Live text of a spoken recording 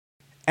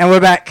And we're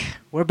back.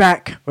 We're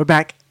back. We're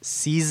back.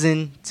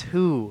 Season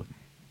 2.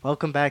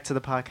 Welcome back to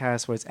the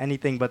podcast where it's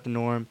anything but the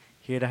norm.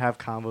 Here to have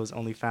combos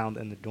only found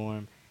in the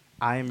dorm.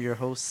 I am your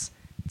host,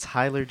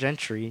 Tyler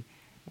Gentry,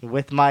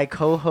 with my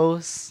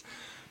co-host,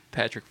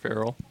 Patrick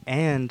Farrell.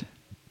 And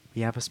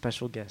we have a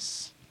special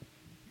guest.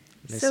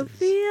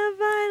 Sofia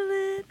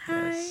Violet.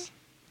 Hi. Yes,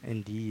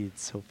 indeed,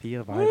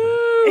 Sofia Violet.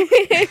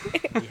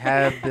 We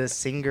have the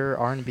singer,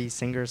 R&B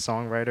singer,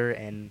 songwriter,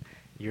 and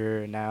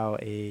you're now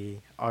a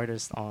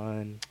artist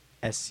on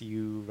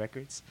SU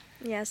Records.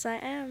 Yes, I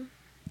am.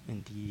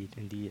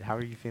 Indeed. How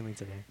are you feeling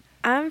today?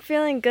 I'm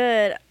feeling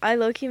good. I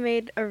low-key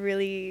made a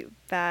really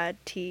bad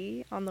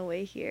tea on the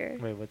way here.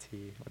 Wait, what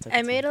tea? What type I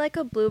of tea? made like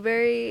a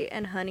blueberry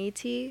and honey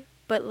tea,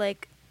 but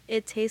like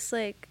it tastes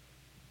like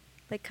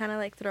kind of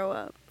like throw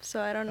up.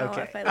 So I don't know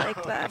Okay. if I like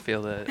I that.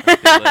 feel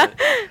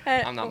that.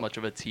 I'm not much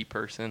of a tea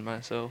person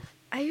myself.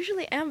 I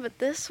usually am, but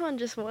this one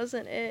just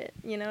wasn't it.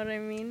 You know what I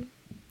mean?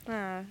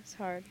 It's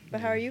hard.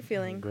 But how are you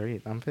feeling?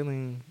 Great. I'm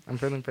feeling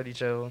pretty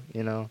chill,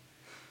 you know.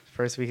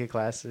 First week of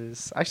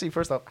classes. Actually,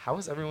 first off, how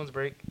was everyone's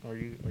break? Were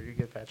you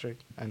good, Patrick?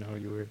 I know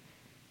you were.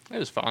 It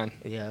was fine.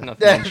 Yeah. Nothing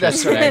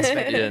That's what I interesting.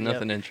 expected. Yeah, Yep.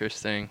 nothing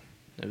interesting.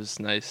 It was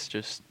nice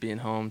just being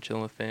home,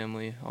 chilling with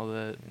family, all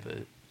that.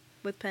 But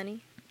With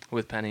Penny?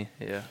 with Penny,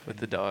 yeah, with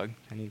the dog.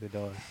 I need the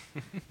dog.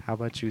 How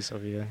about you,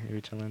 Sofia? You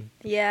were chilling?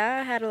 Yeah,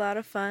 I had a lot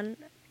of fun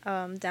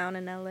down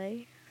in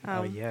LA,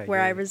 Oh, yeah,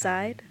 where I you're-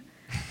 reside.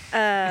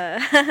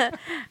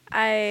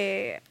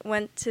 I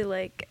went to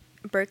like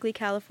Berkeley,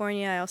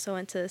 California. I also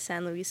went to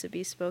San Luis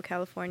Obispo,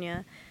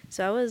 California.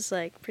 So I was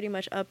like pretty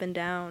much up and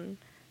down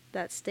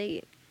that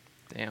state.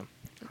 Damn.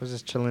 I was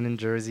just chilling in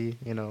Jersey,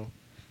 you know.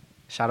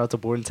 Shout out to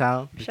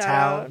Bordentown, the Shout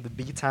town, out. the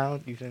big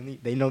town. You feel me?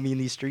 They know me in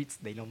these streets.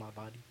 They know my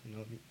body. You know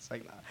what I mean? It's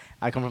like, nah,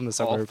 I come from the All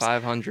suburbs.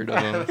 500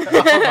 of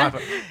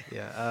them.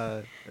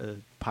 Yeah, a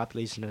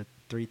population of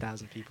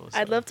 3,000 people.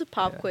 I'd so, love to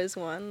pop yeah. quiz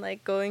one,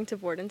 like going to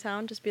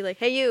Bordentown, just be like,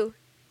 "Hey, you,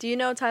 do you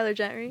know Tyler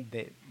Gentry?"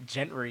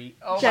 Gentry.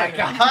 Oh Gentry.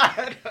 my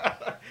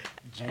God.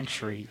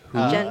 Gentry.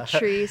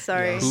 Gentry,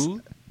 sorry. yes.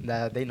 Who?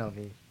 Nah, they know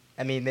me.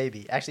 I mean,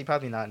 maybe. Actually,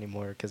 probably not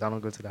anymore because I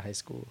don't go to the high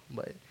school.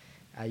 But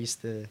I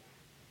used to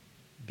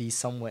be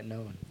somewhat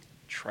known.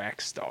 Track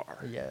star.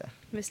 Yeah.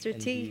 Mr.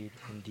 T.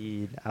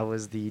 Indeed. I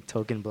was the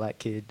token black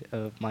kid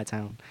of my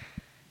town.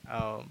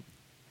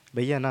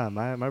 But yeah,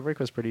 my break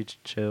was pretty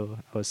chill,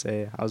 I would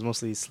say. I was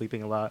mostly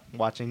sleeping a lot,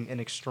 watching an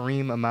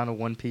extreme amount of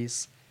One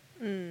Piece.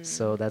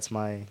 So that's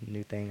my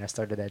new thing. I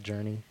started that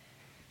journey.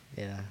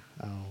 Yeah.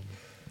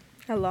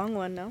 A long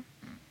one, no?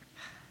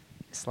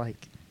 It's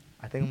like,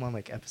 I think I'm on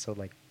like episode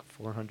like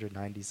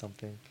 490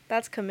 something.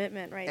 That's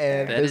commitment right And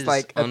there. That there's is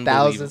like 1,000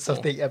 unbelievable.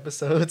 something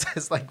episodes.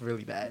 It's like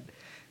really bad.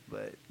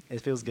 But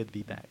it feels good to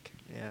be back.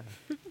 Yeah.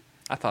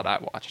 I thought I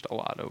watched a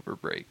lot over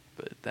break,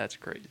 but that's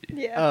crazy.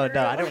 Yeah. Oh, for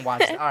no, I real. didn't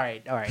watch it. All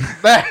right.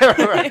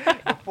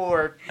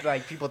 Before,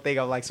 like, people think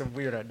I'm, like, some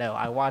weirdo. No,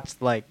 I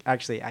watched, like,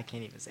 actually, I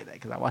can't even say that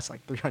because I watched,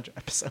 like, 300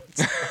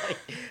 episodes,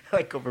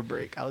 like, over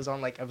break. I was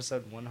on, like,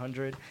 episode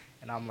 100,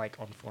 and I'm, like,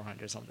 on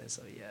 400 something,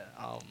 so,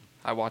 yeah.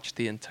 I watched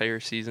the entire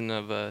season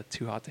of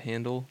Too Hot to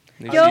Handle.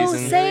 New Yo,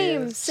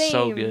 season. same.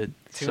 So good.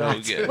 Too So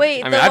Hot to- good.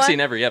 Wait, I mean, the I've one- seen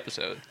every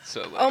episode.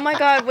 So like, Oh my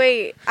God!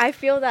 Wait, I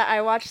feel that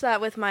I watched that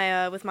with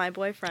my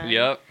boyfriend.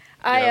 Yep.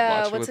 I Yep,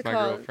 watched it what's with it my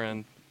called?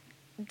 girlfriend.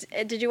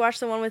 Did you watch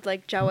the one with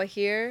like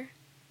Jawahir?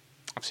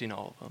 I've seen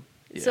all of them.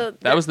 Yeah. So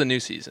that was the new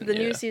season. The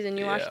new yeah. season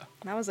you Yeah. watched.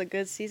 That was a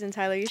good season,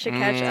 Tyler. You should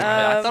catch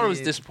I thought it up.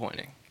 was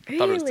disappointing. I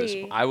thought it was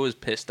Really? I was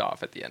pissed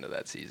off at the end of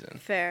that season.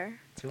 Fair.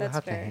 Too That's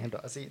hot to fair. handle.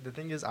 See, the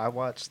thing is, I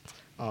watched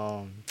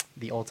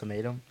The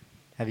Ultimatum.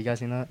 Have you guys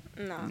seen that?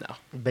 No.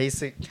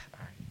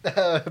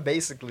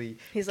 Basically,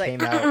 He's like,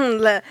 came out.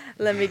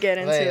 let me get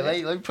into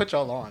it. Let me put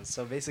y'all on.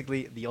 So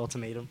basically, The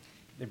Ultimatum,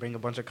 they bring a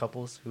bunch of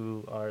couples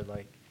who are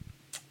like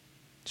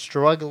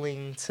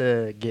struggling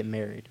to get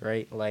married,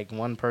 right? Like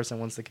one person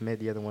wants to commit,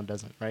 the other one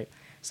doesn't, right?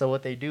 So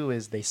what they do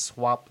is they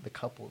swap the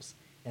couples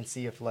and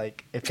see if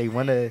they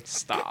want to.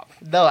 Stop.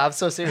 No, I'm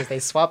so serious. They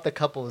swap the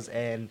couples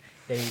and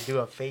they do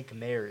a fake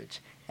marriage.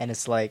 And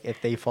it's like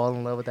if they fall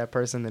in love with that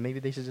person, then maybe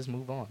they should just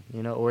move on,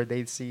 you know? Or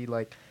they see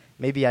like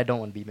maybe I don't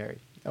want to be married.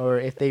 Or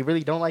if they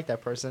really don't like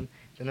that person,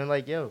 then they're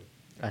like, yo,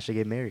 I should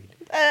get married.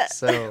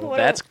 So What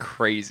That's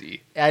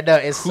crazy. I know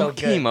it's Who so good.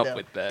 came up though.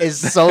 with that? It's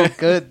so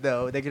good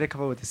though. They're gonna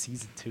come up with a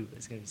season 2.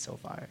 It's gonna be so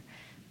fire.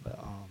 But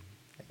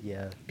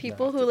yeah.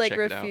 People have who to like check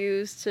it out.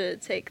 refuse to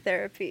take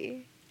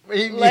therapy.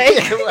 Like, Like-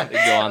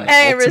 They go on the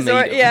Hey, ultimatum.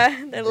 resort.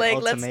 Yeah, they're the like,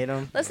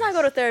 ultimatum. let's not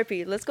go to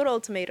therapy. Let's go to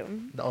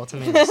ultimatum. The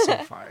ultimatum is so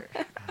fire.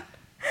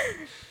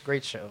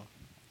 Great show.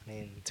 I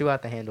mean, Too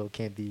Hot to Handle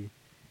can't be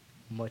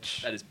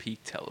much. That is peak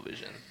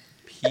television.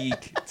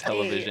 Peak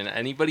television.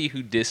 Anybody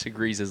who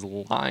disagrees is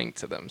lying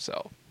to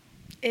themselves.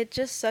 It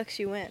just sucks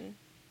you in.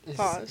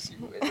 Pause.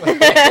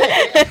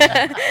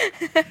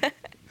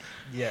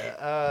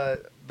 Yeah.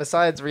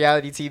 Besides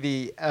reality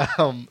TV,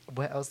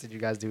 what else did you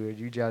guys do? Or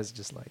you guys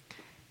just like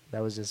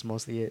that was just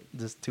mostly it?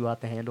 Just Too Hot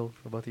to Handle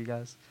for both of you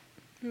guys?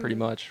 Pretty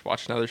much.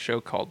 Watched another show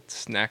called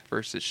Snack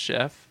versus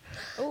Chef.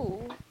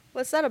 Ooh,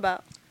 what's that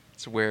about?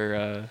 It's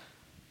where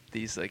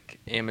these like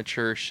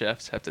amateur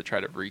chefs have to try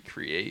to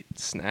recreate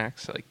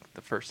snacks. Like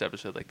the first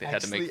episode, like they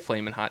had to Actually, make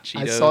flaming hot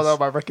Cheetos. I saw that on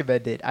my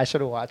recommended. I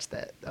should have watched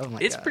that. Oh my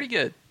god. It's pretty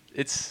good.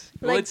 It's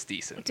Like, it's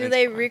decent. Do It's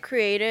they fine.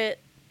 recreate it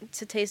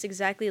to taste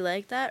exactly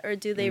like that, or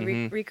do they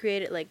Mhm.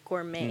 recreate it like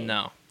gourmet?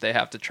 No, they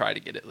have to try to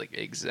get it like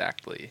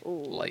exactly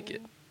Ooh. like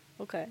it.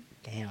 Okay.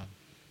 Damn.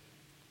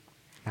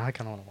 Now I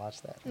kind of want to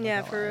watch that. I'm not Yeah,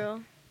 gonna for lie.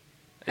 real.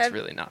 It's Have-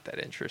 really not that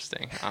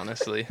interesting,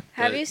 honestly.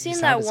 Have But you seen that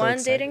sounded so one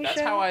excited. dating That's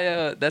show? how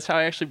I. That's how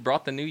I actually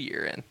brought the New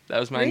Year in. That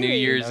was my New Really?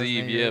 Year's That was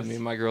Eve. New Yeah, Year's. me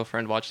and my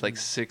girlfriend watched like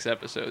 6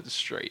 episodes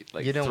straight,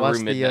 like You didn't through watch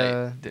the,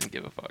 midnight. Didn't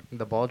give a fuck.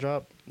 The ball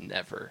drop?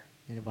 Never.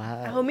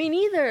 Wow. Oh, me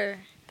neither.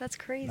 That's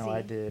crazy. No,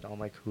 I did on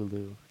like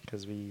Hulu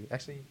because we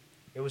actually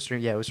it was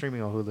streaming. Yeah, it was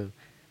streaming on Hulu.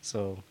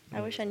 So I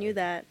wish I knew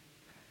that.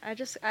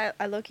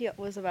 I low-key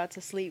was about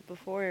to sleep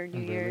before New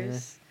Really?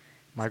 Year's.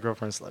 My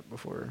girlfriend slept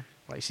before.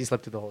 Like she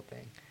slept through the whole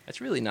thing. It's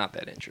really not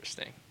that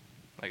interesting.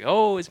 Like,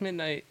 oh, it's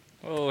midnight.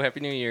 Oh, Happy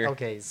New Year.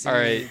 Okay, see, All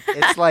right.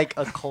 it's like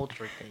a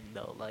culture thing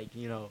though. Like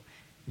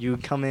you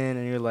come in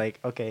and you're like,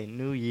 okay,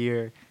 New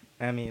Year.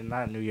 I mean,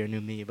 not New Year, New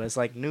Me, but it's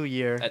like New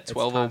Year. At it's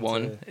time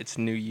 12:01, to- it's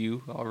New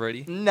You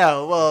already.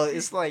 No, well,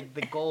 it's like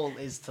the goal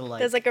is to like.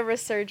 There's like a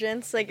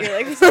resurgence. Like you're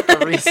like It's like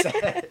a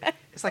reset.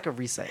 It's like a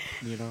reset,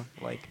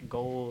 like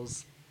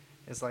goals.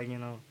 It's like,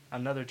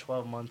 another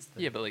 12 months.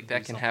 To Yeah, but like do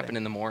that can happen something.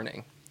 in the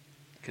morning,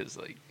 because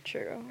like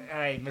True. All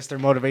right, Mr.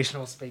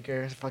 Motivational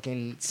Speaker,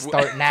 fucking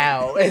start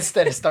now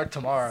instead of start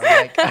tomorrow.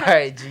 Like, all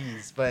right,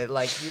 geez. But,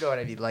 like, you know what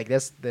I mean? Like,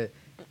 that's the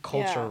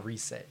culture Yeah.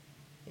 reset.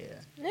 Yeah.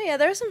 No, yeah,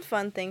 there are some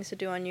fun things to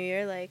do on New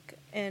Year. Like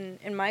in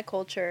my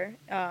culture,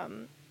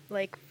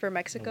 like for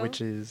Mexico. Which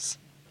is,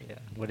 yeah,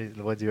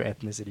 what's your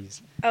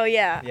ethnicities? Oh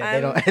yeah.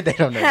 Yeah, they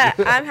don't know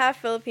you. I'm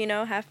half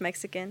Filipino, half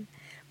Mexican,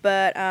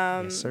 but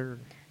Yes, sir.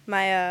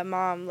 my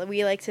mom,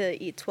 we like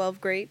to eat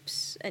 12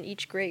 grapes, and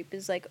each grape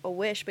is like a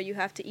wish, but you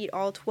have to eat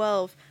all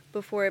 12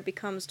 before it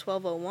becomes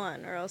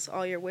 12:01, or else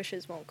all your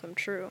wishes won't come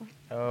true.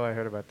 Oh, I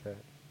heard about that.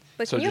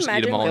 But So can you just eat 'em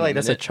imagine? all I feel in like a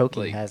that's a minute,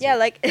 choking like- hazard. Yeah,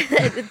 like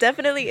it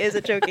definitely is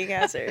a choking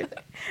hazard.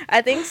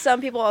 I think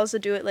some people also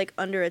do it like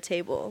under a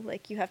table.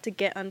 Like you have to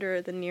get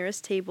under the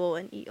nearest table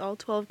and eat all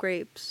 12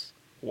 grapes.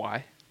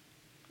 why?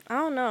 I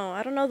don't know.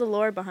 I don't know the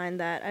lore behind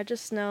that. I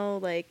just know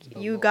like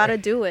The you lore. gotta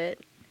do it.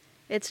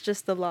 It's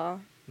just the law.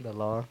 The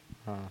law.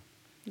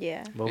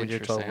 Yeah. What would your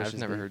 12 Interesting. wishes I've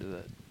never be? heard of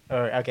that.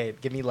 All right, okay,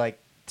 give me like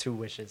 2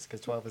 wishes,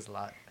 because 12 is a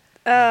lot.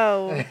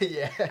 Oh.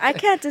 Yeah. I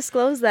can't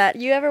disclose that.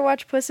 You ever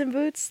watch Puss in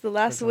Boots: The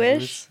Last Puss in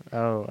Wish? Boots?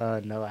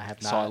 Oh, no, I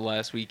have not. Saw it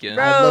last weekend.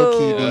 Bro, I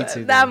low-key need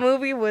to, that though.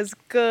 movie was It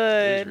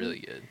good. was really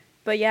good.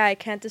 But yeah, I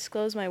can't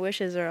disclose my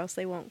wishes or else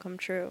they won't come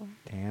true.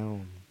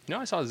 Damn. You know,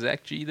 I saw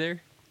Zach G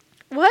there.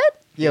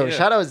 What? Yo, Yeah.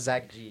 shout out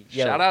Zach G.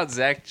 Yo, Shout out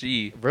Zach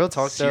G. Real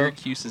talk though.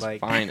 Syracuse's like,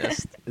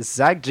 finest.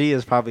 Zach G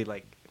is probably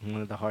like one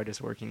of the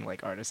hardest working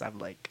like artists I've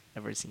like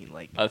ever seen.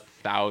 Like,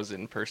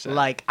 1,000%.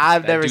 like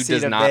I've That never dude seen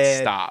does a not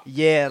band. stop.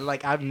 Yeah,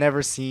 like I've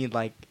never seen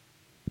like.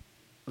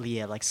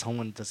 Yeah, like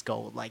someone just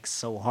go like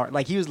so hard.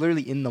 Like he was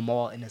literally in the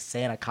mall in a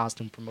Santa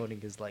costume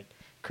promoting his like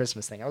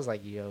Christmas thing. I was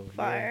like, yo,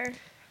 Fire.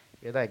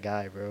 you're that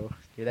guy, bro.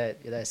 You're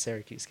that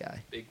Syracuse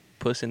guy. Big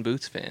Puss in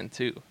Boots fan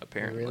too.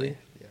 Apparently. Really?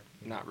 Yeah.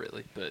 Not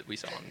really, but we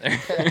saw him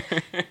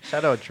there.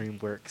 Shout out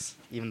DreamWorks,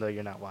 even though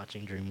you're not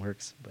watching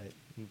DreamWorks, but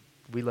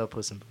we love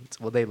Puss in Boots.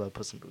 Well, they love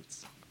Puss in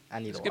Boots. I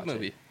need It's a to good watch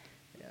movie. it.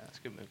 Yeah. It's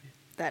a good movie.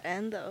 That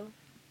end though.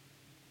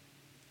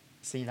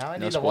 See, now I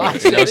No need to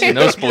spoilers. watch it.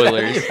 No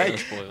spoilers. No Like,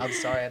 spoilers. I'm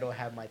sorry I don't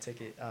have my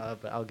ticket,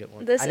 but I'll get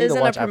one. This I need to isn't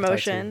a watch Avatar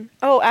promotion.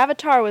 Oh,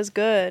 Avatar was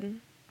good.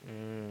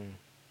 too.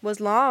 Was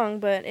long,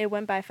 but it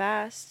went by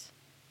fast.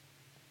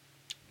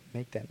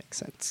 Make that make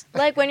sense.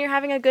 Like when you're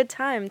having a good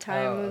time,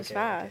 time Oh, moves okay,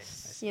 okay. I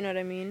fast. see. You know what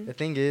I mean? The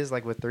thing is,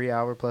 like with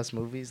 3-hour plus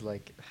movies,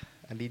 like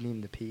I be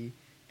needing to pee,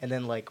 and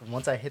then like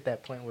once I hit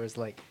that point where it's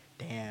like,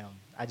 damn,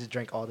 I just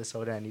drank all this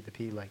soda, I need to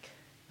pee. Like,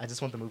 I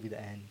just want the movie to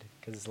end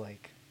because it's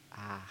like,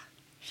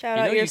 Shout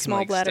You know out your you small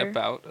can, like, bladder.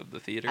 step out of the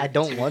theater. I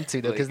don't too. want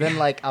to though, Like- because then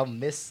like I'll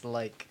miss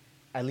like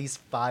at least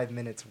 5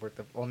 minutes worth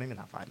of, well maybe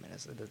not 5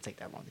 minutes, it doesn't take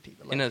that long to pee.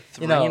 But, like, in a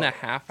you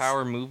 3.5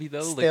 hour movie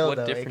though, still, like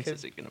what though, difference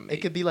is it gonna make?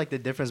 It could be like the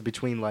difference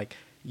between like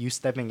you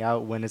stepping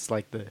out when it's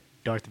like the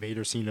Darth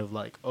Vader scene of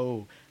like,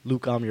 oh,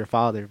 Luke, I'm your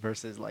father,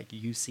 versus like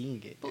you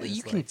seeing it. But and you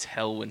it's can like,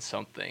 tell when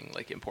something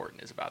like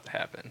important is about to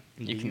happen.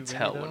 Do You you can really,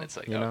 tell when though? it's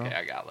like, You know? okay,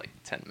 I got like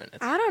 10 minutes.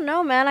 I don't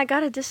know, man. I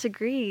gotta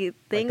disagree. like,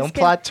 Things don't can,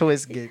 plot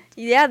twist get.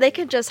 Yeah, they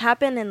could just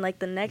happen in like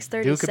the next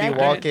 30 Dude could seconds.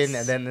 be walking,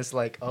 and then it's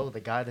like, oh,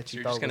 the guy that you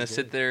You're thought just gonna was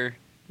sit good. there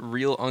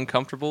real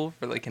uncomfortable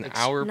for like an Ex-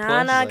 hour Nah,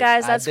 plus. nah, Like,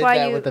 guys, I that's did why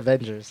that you- with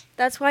Avengers.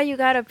 That's why you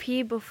gotta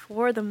pee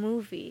before the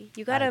movie.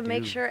 You gotta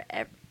make do. sure.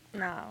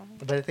 No.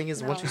 But the thing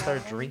is, once you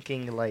start No.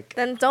 drinking, like,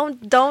 Then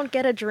don't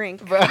get a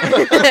drink. bro.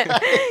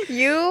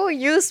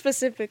 you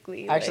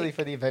specifically. Actually, like,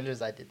 for the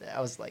Avengers, I did that.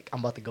 I was like, I'm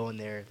about to go in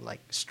there like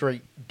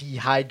straight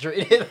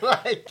dehydrated,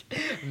 like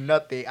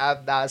nothing.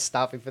 I'm not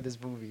stopping for this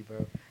movie,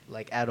 bro.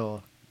 Like at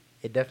all.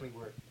 It definitely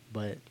worked.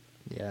 But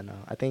yeah, no.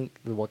 I think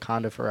the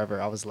Wakanda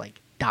Forever, I was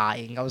like,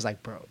 dying. I was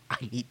like, bro, I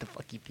need the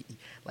fucking pee.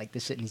 Like,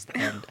 this shit needs to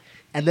end.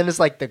 And then it's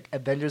like the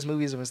Avengers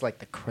movies, it was like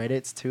the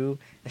credits too.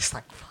 It's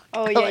like, fuck.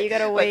 Oh, yeah, Like- you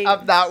gotta like, wait.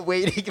 I'm not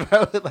waiting,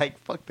 bro. Like,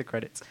 fuck the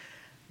credits.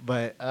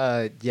 But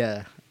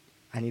yeah,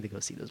 I need to go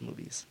see those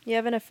movies. You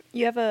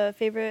have a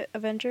favorite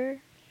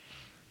Avenger?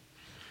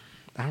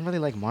 I don't really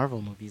like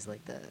Marvel movies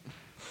like that.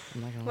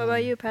 I'm not gonna What lie.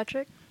 about you,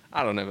 Patrick?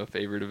 I don't have a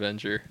favorite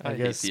Avenger. I hate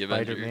guess the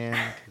Avengers.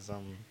 Spider-Man, because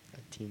I'm a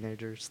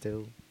teenager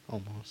still,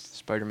 almost.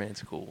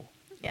 Spider-Man's cool.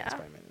 Yeah,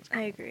 Spider-Man is I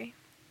cool. agree.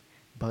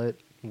 But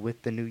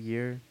with the new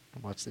year,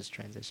 watch this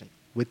transition.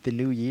 With the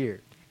new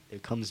year, there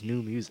comes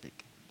new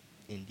music.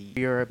 Indeed.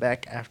 We are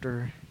back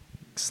after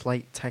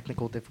slight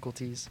technical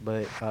difficulties,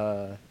 but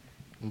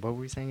what were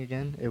we saying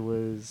again? It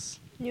was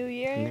New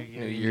Year?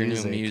 New Year,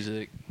 new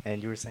music.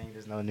 And you were saying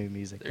there's no new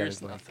music. that There's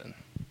is, like- nothing.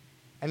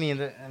 I mean,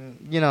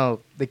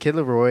 the Kid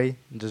Laroi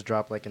just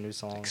dropped like a new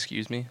song.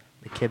 Excuse me?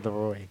 The Kid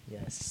Laroi,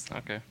 yes.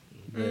 Okay.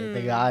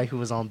 The guy who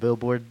was on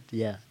Billboard,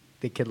 yeah,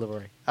 the Kid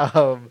Laroi.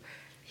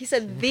 He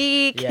said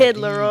the Yeah, Kid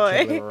the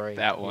Laroi. Kid Laroi.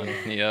 That one.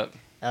 Yeah.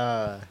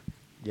 Yep.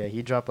 Yeah,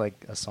 he dropped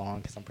like a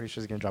song because I'm pretty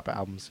sure he's gonna drop an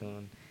album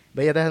soon.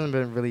 But yeah, there hasn't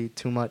been really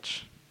too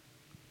much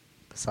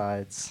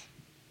besides.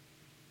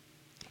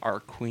 Our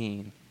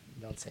queen.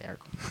 Don't say our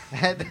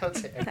queen. Don't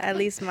say our At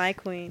least my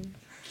queen.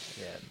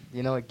 Yeah,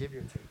 you know what? Give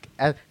your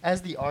take.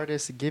 As the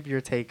artist, give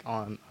your take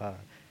on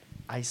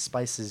Ice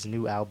Spice's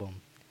new album.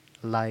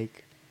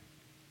 Like.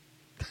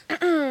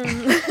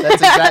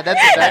 That's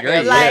exactly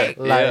Great,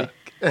 Like-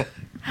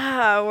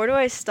 yeah. Where do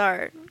I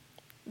start?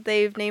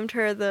 They've named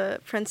her the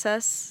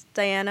Princess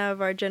Diana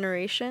of our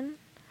generation.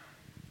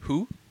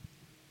 Who?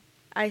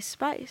 Ice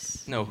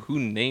Spice. No, who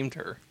named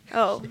her?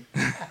 Oh.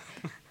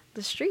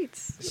 The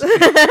streets.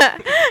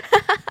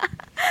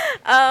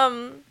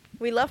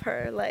 We love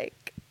her.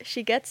 Like,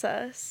 she gets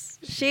us.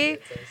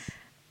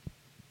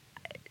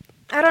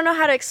 I don't know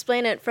how to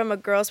explain it from a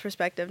girl's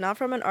perspective, not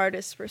from an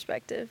artist's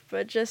perspective,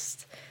 but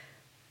just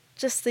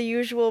the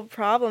usual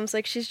problems.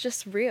 Like, she's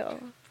just real.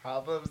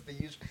 Problems the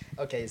usual.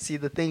 Okay, see,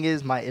 the thing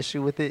is, my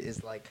issue with it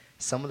is like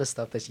some of the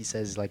stuff that she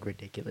says is like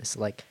ridiculous.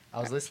 Like, I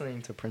was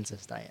listening to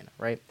Princess Diana,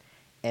 right?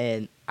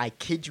 And I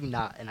kid you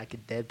not, and I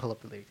could dead pull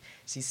up the lyrics.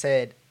 She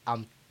said,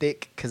 "I'm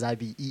thick because I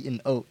be eating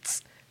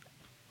oats."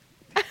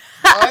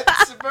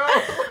 What, bro?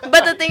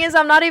 But the thing is,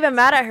 I'm not even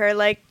mad at her.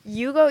 Like,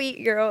 you go eat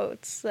your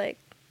oats. Like,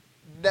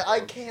 I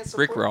can't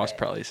support Rick Ross that.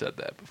 probably said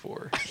that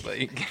before.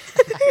 Like,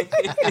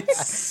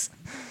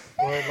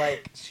 Or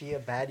like she a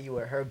baddie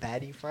with her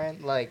baddie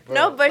friend. Like, bro,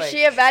 no, but like,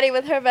 she a baddie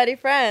with her baddie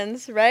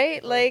friends,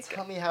 right? bro, Like,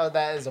 tell me how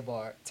that is a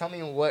bar. Tell me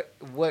what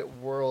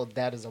world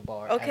that is a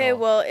bar. at okay, all.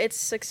 well, it's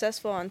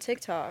successful on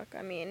TikTok.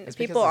 I mean, It's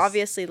people because it's-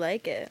 obviously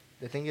like it.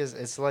 The thing is,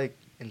 it's like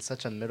in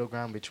such a middle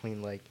ground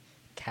between like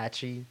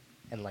catchy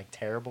and like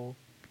terrible,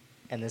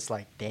 and it's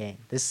like, dang,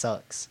 this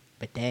sucks,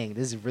 but dang,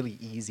 this is really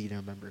easy to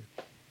remember.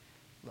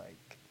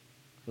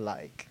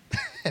 Like.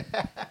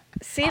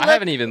 See, I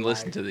haven't even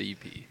listened to the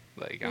EP.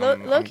 Like,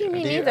 Low-key good.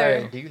 me do you,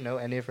 neither. do you know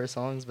any of her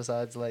songs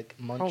besides like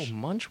Munch? Oh,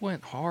 Munch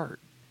went hard.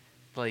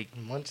 Like,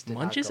 Munch did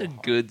Munch not is go a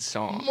hard. good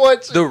song.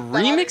 Munch The is not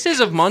a remixes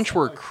good of Munch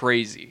were song.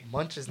 crazy.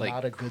 Munch is Like,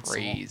 not a good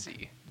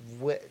crazy.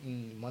 song.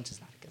 Munch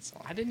is not a good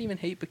song. I didn't even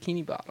hate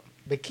Bikini Bottom.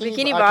 Bikini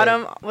okay,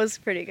 Bottom was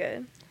pretty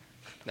good.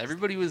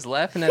 Everybody was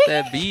laughing at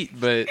that beat,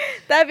 but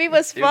That beat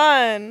was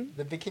fun.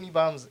 The Bikini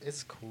Bottoms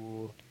is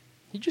cool.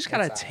 you just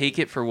gotta That's take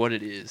it for what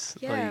it is.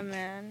 Yeah, Like,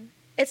 man.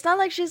 It's not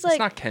like she's It's like,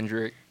 not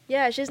Kendrick.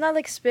 yeah, she's not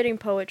like spitting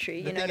poetry.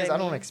 You The know thing what is, I I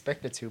mean? don't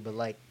expect it to, but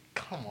like,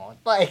 come on,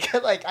 like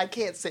I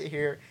can't sit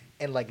here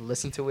and like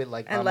listen to it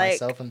like by And, like-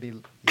 myself and be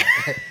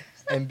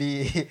and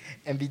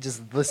be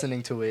just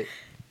listening to it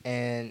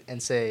and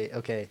say,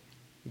 okay,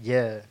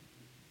 yeah,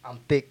 I'm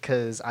thick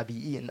because I be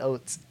eating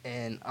oats,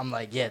 and I'm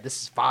like, yeah,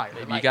 this is fire.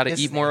 Maybe Like, you gotta this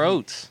eat is more the heat.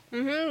 oats.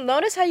 Mm-hmm.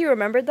 Notice how you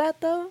remembered that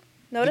though.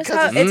 Notice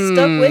Because how it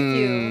stuck with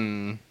you.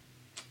 Mm.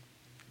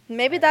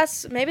 Maybe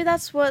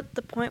that's what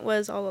the point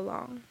was all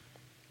along.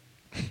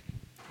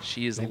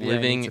 She is Maybe I need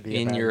living to be a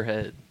in baddie. your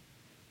head.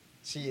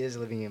 She is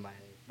living in my head,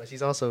 but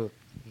she's also,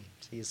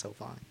 she is so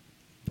fine.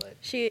 But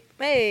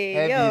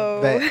Hey, yo.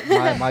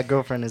 but my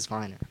girlfriend is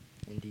finer.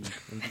 Indeed.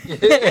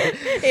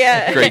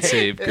 Yeah. Great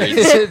save, great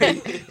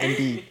save.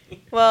 Indeed.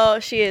 Well,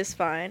 she is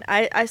fine.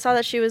 I saw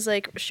that she was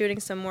like shooting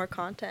some more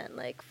content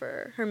like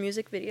for her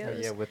music Oh,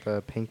 videos. yeah, with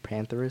Pink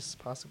Pantheress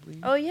possibly.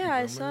 Oh yeah, I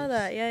Rumors. saw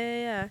that.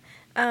 Yeah.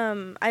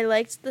 I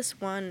liked this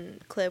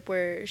one clip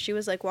where she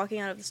was like walking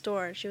out of the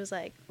store and she was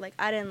like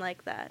I didn't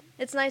like that.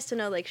 It's nice to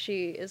know like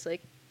she is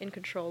like in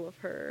control of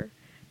her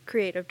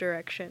creative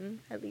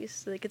direction at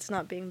least. Like it's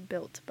not being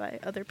built by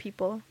other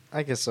people.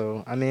 I guess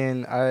so. I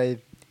mean, I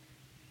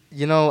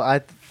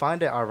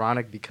find it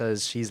ironic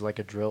because she's like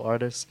a drill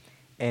artist,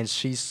 and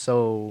she's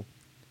so,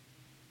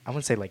 I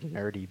wouldn't say like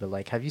nerdy, but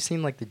like, have you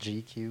seen like the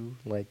GQ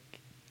like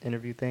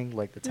interview thing,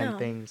 like the 10 No.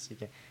 things you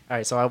can? All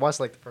right, so I watched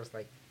like the first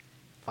like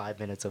 5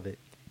 minutes of it,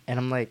 and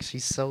I'm like,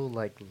 she's so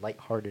like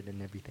lighthearted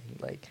and everything,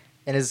 like,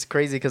 and it's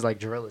crazy because like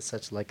drill is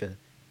such like a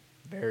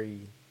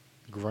very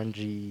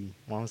grungy.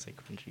 Well, I don't say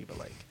grungy, but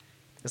like,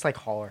 it's like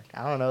hard.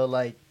 I don't know,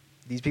 like,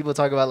 These people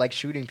talk about like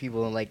shooting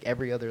people and like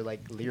every other like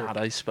lyric. Not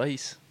Ice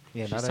Spice.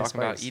 Yeah, She's not Ice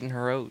talking about Spice. eating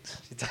her oats.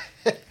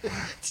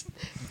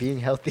 Being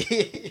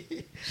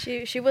healthy.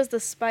 She was the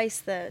spice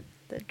that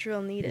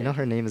drill needed. You know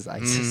her name is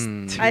Isis.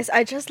 Mm. too.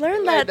 I just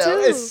learned I that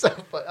know, too. It's so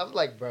fun. I'm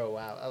like, bro,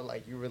 wow. I'm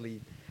like, you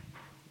really,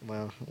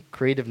 well,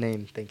 creative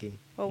name thinking.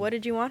 Well, what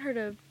did you want her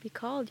to be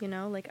called? You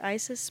know, like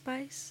Isis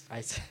Spice.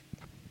 Isis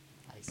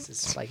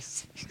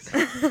Spice.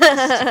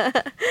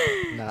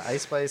 Nah,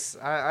 Ice Spice.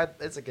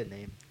 It's a good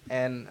name,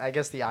 and I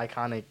guess the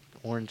iconic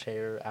orange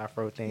hair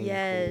afro thing.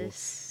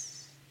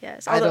 Yes.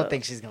 Yes. Cool. I don't Although-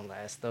 think she's gonna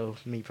last though.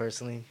 Me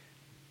personally,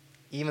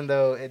 even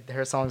though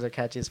her songs are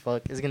catchy as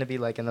fuck, it's gonna be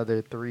like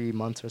another 3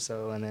 months or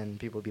so, and then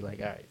people will be like,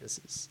 all right, this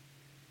is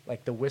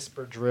like the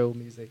whisper drill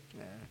music.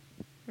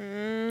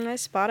 I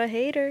spot a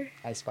hater.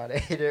 I spot a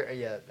hater.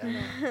 Yeah, I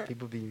know.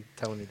 People be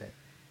telling me that.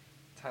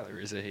 Tyler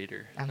is a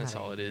hater. I'm That's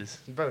not all a it hater. is.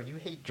 Bro, you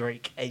hate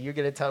Drake, and you're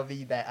gonna tell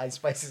me that Ice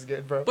Spice is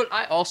good, bro? But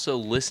I also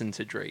listen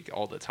to Drake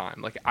all the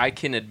time. Like, I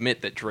can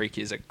admit that Drake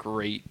is a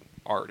great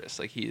artist.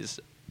 Like, he is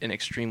an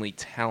extremely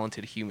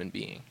talented human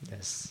being.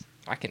 Yes.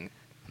 I can.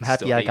 I'm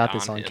happy still I hate got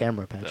this on him,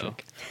 camera, though.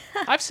 Patrick.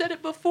 I've said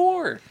it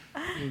before.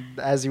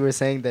 As you were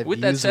saying that.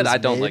 With that Views said, was I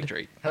don't mid. like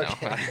Drake.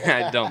 Okay. No,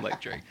 I don't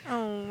like Drake.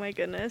 Oh my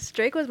goodness,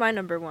 Drake was my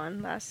number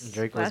one last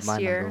Drake was last my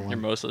year. number one. Your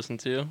most listened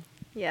to?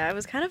 Yeah, it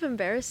was kind of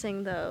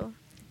embarrassing though.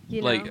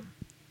 You Like, know.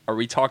 are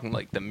we talking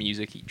like the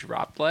music he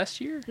dropped last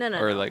year? No,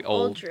 Or no, like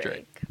old Drake?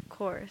 Drake, of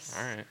course.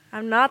 All right.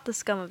 I'm not the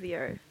scum of the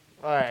earth.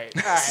 All right.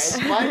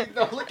 Why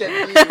don't look at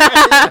me?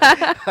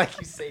 Right? Like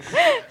you say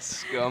that.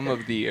 Scum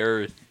of the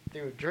earth.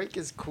 Dude, Drake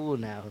is cool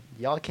now.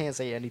 Y'all can't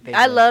say anything.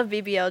 I but love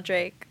BBL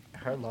Drake.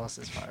 her loss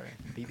is fire.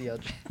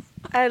 BBL.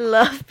 I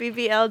love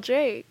BBL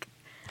Drake.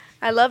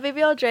 I love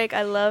BBL Drake.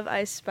 I love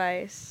Ice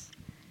Spice.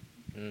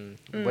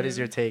 What is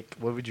your take?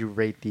 What would you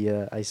rate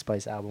the Ice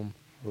Spice album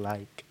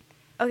like?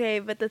 Okay,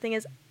 but the thing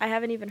is, I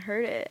haven't even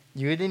heard it.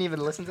 You didn't even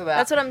listen to that.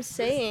 That's what I'm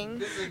saying.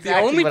 This is The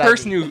exactly only what I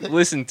person mean. who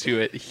listened to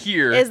it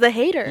here Is the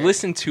hater.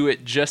 listened to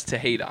it just to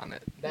hate on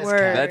it. That's Word.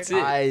 cap. That's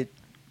it.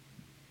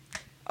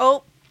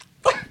 Oh.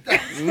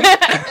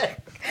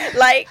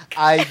 Like.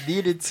 I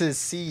needed to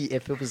see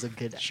if it was a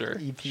good Sure,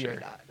 EP sure. or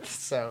not.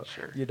 So,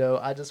 Sure. you know,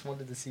 I just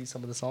wanted to see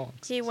some of the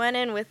songs. He went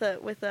in with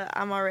a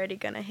I'm already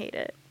gonna hate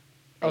it.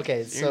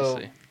 Okay, so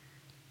Seriously.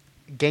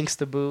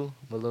 Gangsta Boo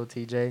with Lil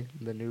TJ,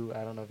 the new,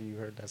 I don't know if you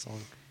heard that song.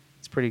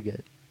 It's pretty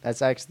good.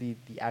 That's actually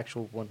the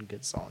actual one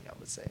good song, I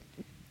would say.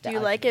 Do that you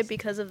I like can it listen to.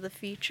 because of the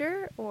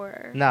feature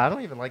or? No, I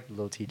don't even like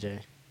Lil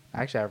TJ.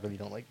 Actually, I really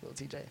don't like Lil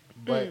TJ.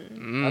 But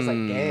I was like,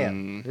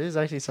 damn, this is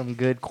actually some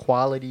good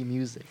quality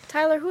music.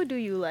 Tyler, who do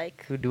you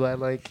like? Who do I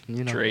like?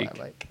 You know Drake.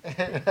 who I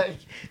like.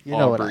 You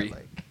know what I Aubrey.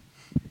 like.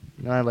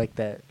 You know I like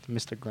that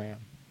Mr. Graham.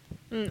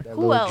 That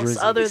Who Lil else Drizzy.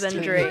 other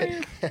than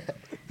Drake?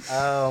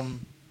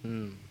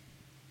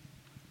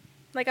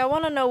 Like, I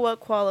want to know what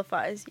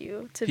qualifies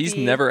you to He's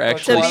be. never to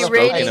actually be spoken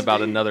rating-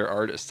 about another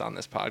artist on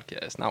this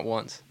podcast. Not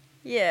once.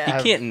 Yeah. He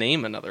I've- can't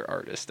name another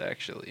artist,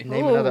 actually.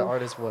 Name another Ooh.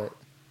 artist. What?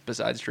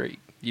 Besides Drake.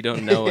 You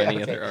don't know Yeah,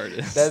 any okay. other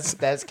artists.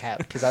 That's cap.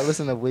 Because I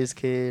listen to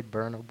Wizkid,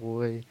 Burna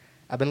Boy.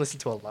 I've been listening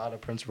to a lot of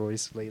Prince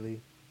Royce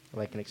lately.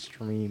 Like an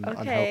extreme, Okay.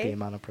 unhealthy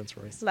amount of Prince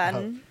Royce.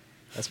 Latin.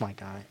 That's my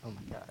guy. Oh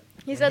my god.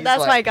 He And said he's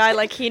that's like- my guy,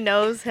 like he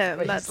knows him.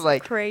 But he's That's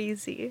like-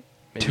 crazy.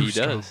 Maybe Too he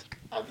strong. does.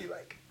 I'll be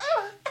like,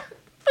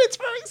 Prince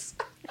Royce.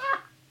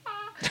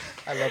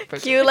 I love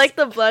Prince Cute, Royce. like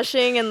the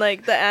blushing and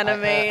like the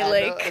anime, I know,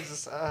 like it's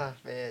just,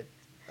 man.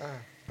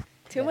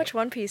 too yeah. much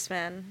One Piece,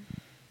 man.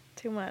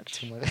 Too much.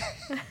 Too much.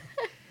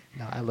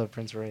 No, I love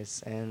Prince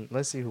Royce. And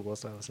let's see who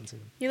else I listen to.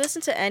 You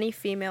listen to any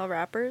female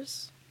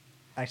rappers?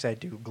 Actually, I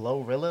do.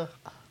 Glorilla.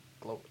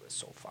 Glorilla's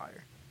so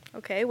fire.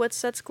 Okay, what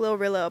sets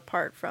Glorilla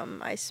apart from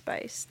Ice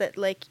Spice? That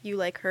like you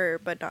like her,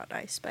 but not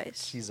Ice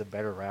Spice. She's a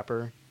better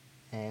rapper,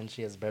 and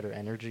she has better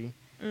energy,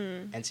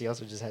 Mm. and she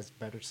also just has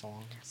better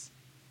songs.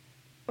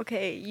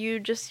 Okay, you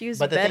just use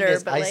But the better, thing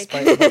is, but Ice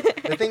like Spice.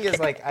 But the thing is,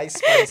 like Ice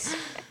Spice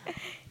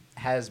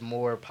has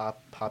more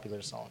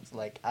popular songs.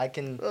 Like I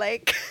can.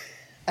 like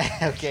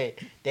Okay,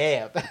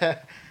 damn.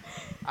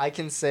 I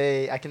can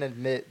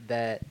admit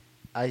that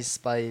Ice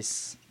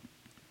Spice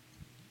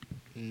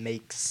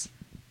makes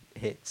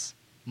hits.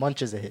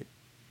 Munch is a hit.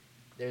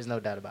 There's no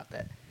doubt about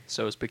that.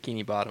 So is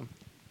Bikini Bottom.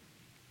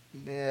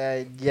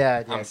 Yeah, I'm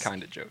yes.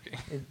 kind of joking.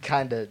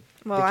 Kind of.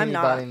 Well, Bikini I'm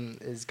not. Bottom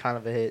is kind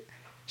of a hit.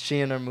 She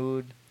in Her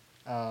Mood,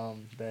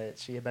 that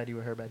She a Baddie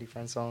with Her Baddie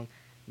Friend song,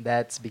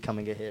 that's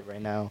becoming a hit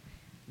right now.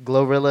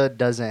 Glorilla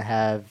doesn't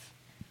have.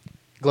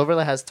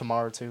 Glorilla has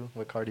Tomorrow too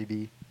with Cardi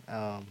B.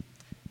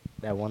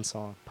 That one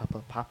song,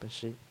 Papa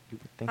shit. You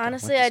would think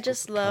honestly, went to I school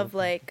just for love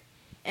California. like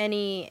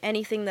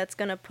anything that's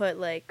gonna put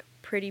like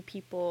pretty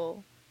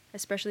people,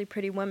 especially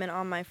pretty women,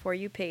 on my For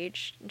You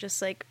page,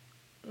 just like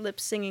lip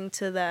singing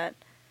to that,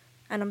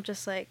 and I'm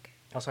just like,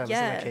 Also, I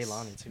yes. listen to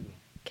Kehlani too.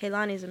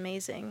 Kehlani's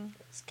amazing.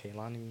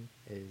 Kehlani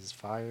is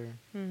fire.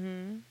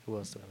 Mm-hmm. Who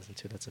else do I listen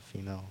to that's a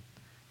female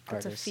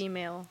That's artist? a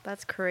female.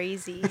 That's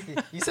crazy.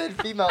 You said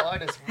female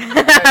artist. Nah,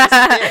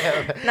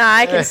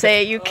 I can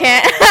say it. You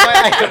can't.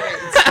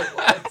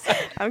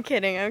 I'm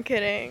kidding. I'm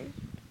kidding.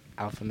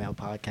 Alpha Male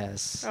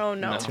Podcast. Oh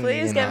no! No.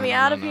 Please No, get no, me no,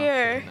 out no, of no,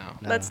 here. no.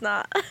 No. Let's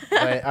not.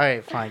 But all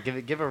right, fine.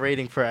 Give a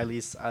rating for at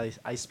least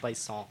Ice Spice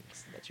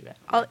songs that you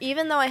have.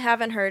 Even though I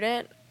haven't heard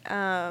it,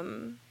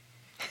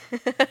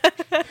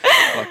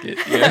 Fuck it.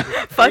 Yeah.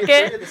 fuck Figure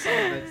it. The, song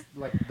that's,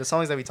 like, the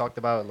songs that we talked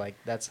about, like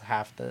that's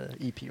half the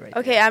EP right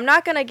Okay, there. I'm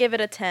not gonna give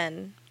it a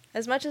 10.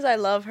 As much as I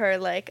love her,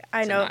 like I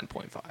It's know, a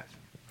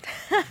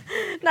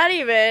 9.5. not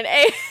even.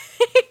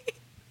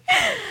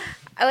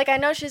 Like I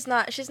know she's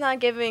not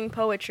giving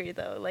poetry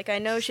though. Like I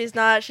know she's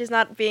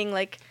not being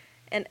like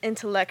an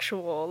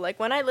intellectual. Like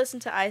when I listen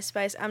to Ice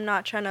Spice, I'm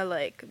not trying to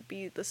like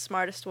be the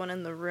smartest one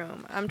in the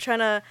room. I'm trying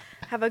to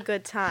have a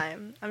good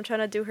time. I'm trying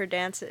to do her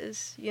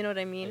dances. You know what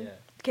I mean? Yeah.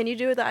 Can you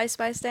do the Ice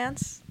Spice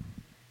dance?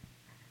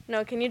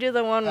 No, can you do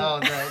the one? Oh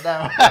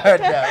no,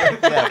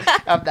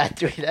 I'm not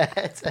doing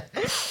that.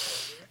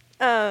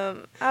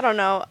 I don't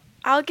know.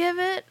 I'll give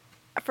it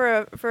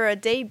for a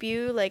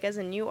debut, like as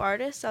a new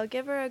artist. I'll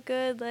give her a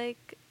good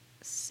like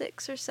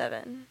 6 or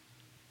 7.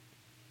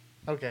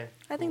 Okay.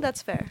 I think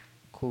that's fair.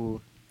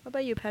 Cool. What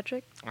about you,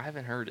 Patrick? I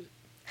haven't heard it.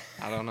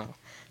 I don't know.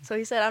 So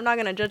he said I'm not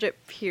gonna judge it.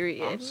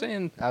 Period. I'm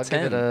saying I'll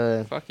 10. give it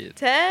a- Fuck it.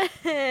 10.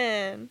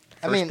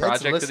 I mean, it's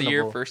project of the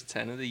year, listenable. first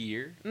 10 of the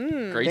year.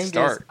 Mm. Great Thing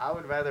start. Is, I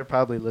would rather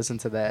probably listen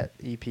to that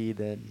EP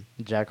than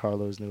Jack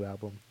Harlow's new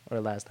album or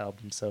last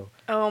album. So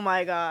Oh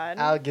my god.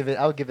 I'll give it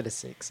a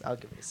 6. I'll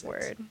give it a 6.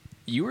 Word.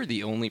 You were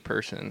the only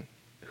person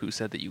who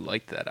said that you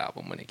liked that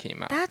album when it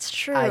came out. That's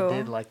true. I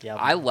did like the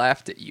album. I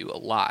laughed at you a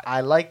lot.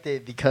 I liked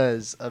it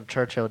because of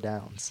Churchill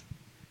Downs,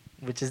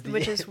 which is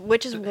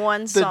which is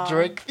one the song.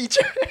 Drake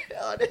feature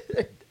on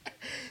it.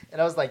 And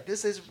I was like,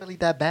 this isn't really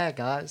that bad,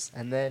 guys.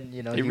 And then,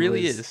 you know, it he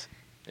really was, is.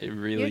 It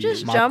really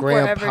just is. My jump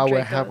wherever grandpa would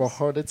Drake have a goes.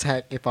 heart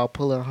attack if I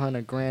pull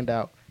 $100,000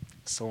 out.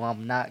 So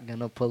I'm not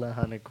gonna pull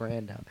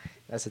 $100,000 out.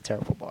 That's a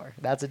terrible bar.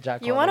 That's a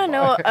Jack. You want to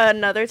know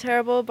another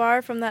terrible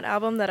bar from that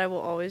album that I will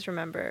always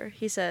remember?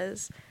 He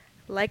says,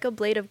 "Like a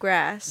blade of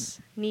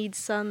grass, needs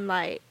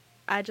sunlight.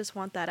 I just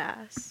want that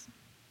ass."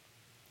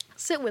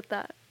 Sit with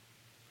that.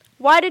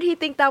 Why did he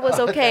think that was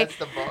okay? That's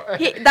the bar.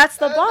 That's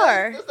the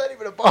bar. That's not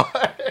even a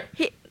bar.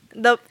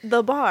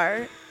 The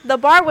bar. The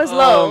bar was Oh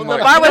low. my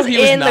The bar God. was You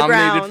know he in the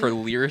nominated ground. for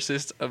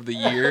Lyricist of the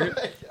Year.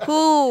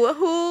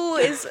 Who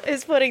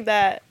is putting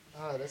that?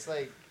 Oh, that's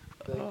like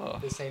Oh.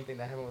 the same thing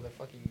that happened with the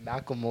fucking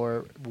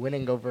Macklemore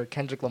winning over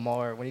Kendrick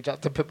Lamar when he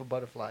dropped the Pimp a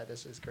Butterfly.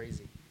 That's just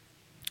crazy.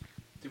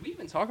 Did we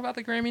even talk about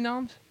the Grammy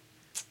noms?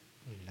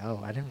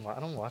 No, I didn't. I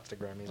don't watch the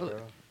Grammys, Well,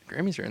 bro.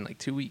 Grammys are in like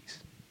 2 weeks.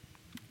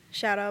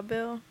 Shout out,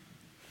 Bill.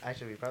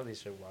 Actually, we probably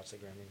should watch the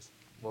Grammys.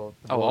 Well,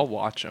 Oh, I'll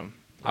watch them.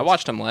 I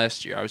watched them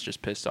last year. I was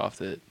just pissed off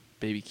that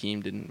Baby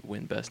Keem didn't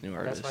win Best New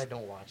Artist. That's why I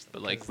don't watch them.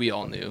 But like 'cause we they're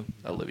all fucking knew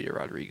dumb. Olivia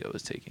Rodrigo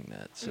was taking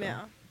that. So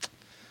Yeah.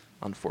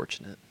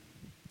 unfortunate.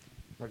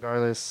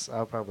 Regardless,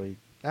 I'll probably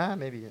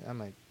maybe I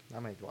might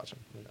watch them.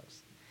 Who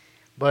knows?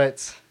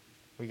 But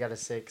we got a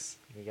 6.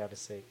 We got a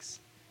 6.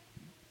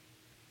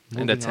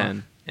 And a Moving 10.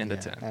 on. And a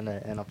Yeah, 10.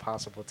 and a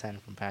possible 10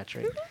 from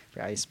Patrick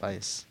for Ice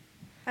Spice.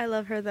 I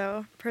love her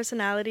though.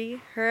 Personality,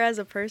 her as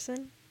a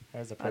person,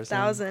 As a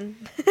 1,000.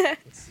 Let's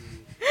see.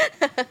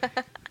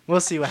 We'll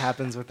see what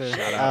happens with her.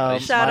 Shout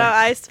out. Shout out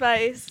Ice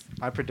Spice.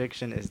 My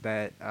prediction is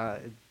that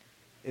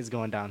it's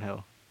going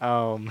downhill.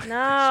 No.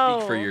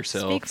 Speak for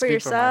yourself. Speak for Speak for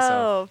yourself.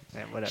 myself.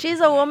 Yeah, whatever. She's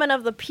a woman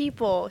of the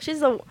people.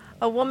 She's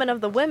a woman of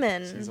the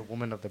women. She's a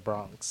woman of the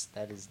Bronx.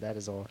 That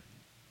is all.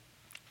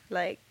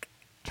 Like,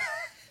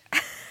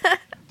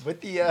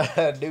 With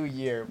the new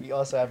year, we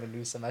also have a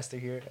new semester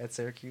here at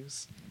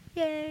Syracuse.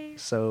 yay.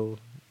 So,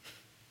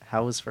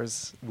 how was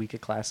first week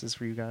of classes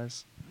for you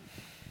guys?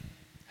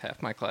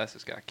 Half my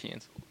classes got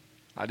canceled.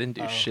 I didn't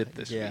do Oh, shit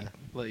this yeah.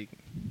 week.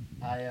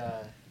 Like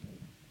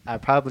I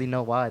probably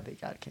know why they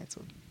got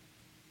canceled.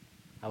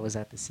 I was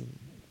at the scene,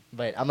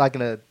 but I'm not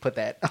gonna put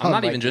that. I'm on,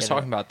 not like, even just the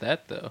talking internet.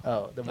 about that though.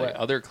 Oh, the Like what?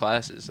 other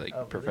classes, like Oh,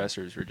 really?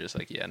 professors were just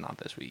like, yeah, not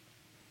this week.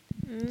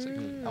 It's like,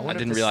 Mm. I I wonder if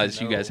didn't the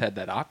realize you guys snow- had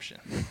that option.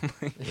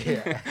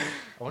 Yeah,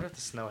 I wonder if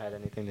the snow had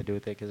anything to do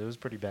with it because it was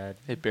pretty bad.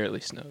 It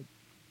barely snowed.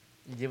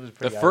 It was The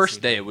pretty first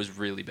icy, day but it was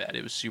really bad.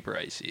 It was super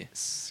icy,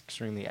 it's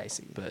extremely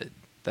icy. but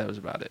that was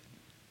about it.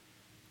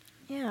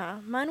 Yeah,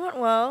 mine went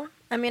well.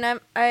 I mean, I'm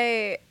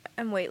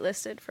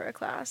waitlisted for a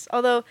class.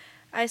 Although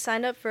I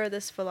signed up for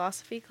this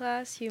philosophy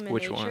class, human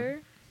Which one?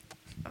 nature.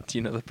 Do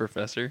you know the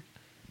professor?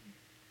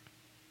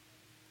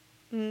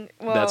 Well,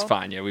 That's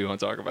fine. Yeah, we won't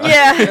talk about it.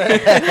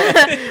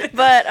 Yeah.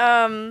 But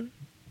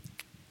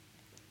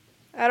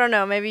I don't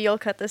know. Maybe you'll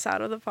cut this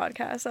out of the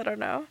podcast. I don't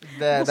know.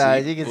 We'll Nah,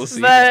 see. you can We'll just-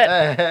 see.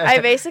 But I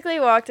basically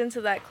walked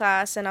into that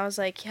class and I was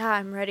like, yeah,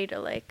 I'm ready to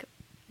like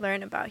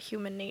learn about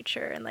human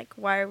nature and like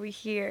why are we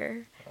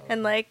here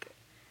and like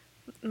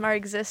our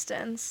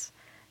existence.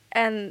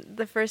 And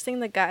the first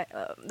thing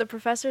the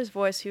professor's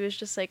voice, he was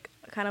just like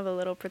kind of a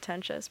little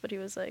pretentious, but he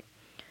was like,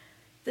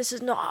 "This is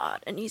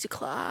not an easy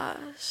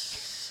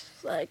class.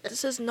 Like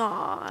this is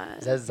not."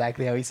 Is that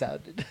exactly how he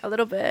sounded? A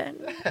little bit.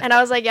 And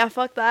I was like, yeah,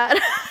 fuck that.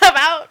 I'm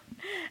out.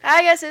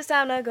 I guess it's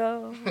time to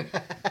go.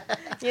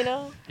 You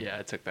know? Yeah,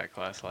 I took that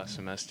class last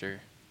semester.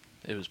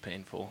 It was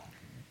painful.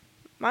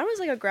 Mine was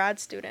like a grad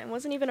student. It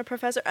wasn't even a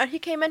professor. And he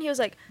came in. He was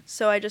like,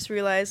 "So I just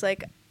realized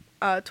like,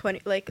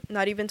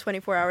 not even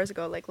 24 hours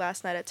ago, like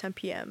last night at 10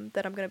 p.m.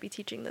 that I'm gonna be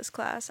teaching this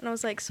class." And I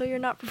was like, "So you're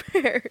not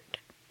prepared."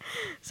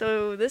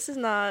 So this is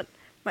not.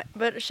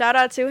 But shout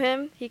out to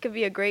him. He could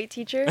be a great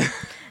teacher.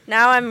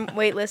 Now I'm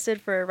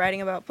waitlisted for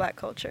writing about Black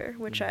culture,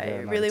 which I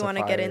Yeah, no, really it's a want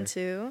to get fire-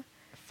 into.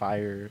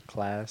 Fire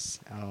class.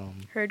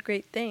 Heard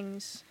great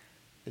things.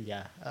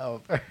 Yeah.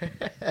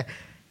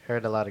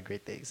 Heard a lot of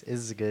great things.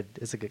 It's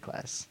a good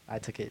class. I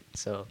took it,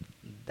 so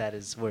that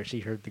is where she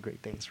heard the great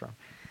things from.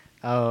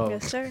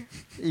 Yes, sir.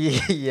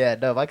 Yeah,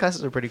 no, my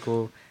classes are pretty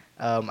cool.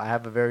 I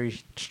have a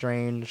very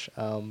strange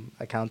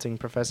accounting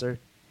professor.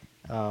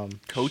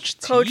 Coach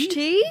T. Coach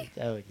T.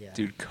 Oh yeah.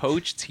 Dude,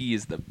 Coach T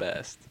is the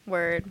best.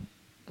 Word.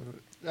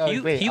 He are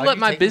let you my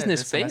taking it business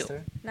this fail.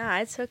 semester? Nah,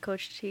 I took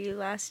Coach T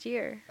last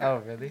year. Oh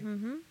really?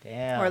 Mm-hmm.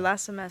 Damn. Or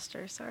last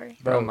semester. Sorry.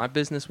 Bro, my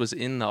business was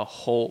in the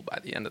hole by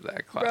the end of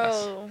that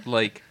class. Bro.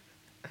 Like,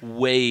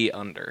 way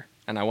under.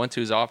 And I went to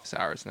his office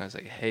hours and I was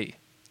like, hey,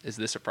 is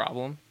this a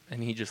problem?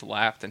 And he just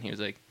laughed and he was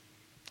like,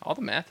 all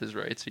the math is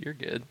right, so you're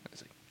good. I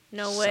was like,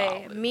 No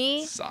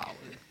way. Solid.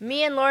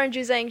 Me and Lauren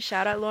Juzang,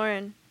 shout out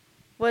Lauren.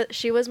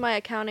 She was my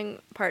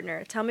accounting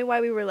partner. Tell me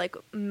why we were like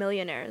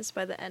millionaires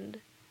by the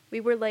end. We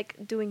were like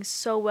doing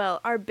so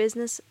well. Our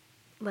business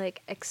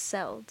like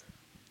excelled.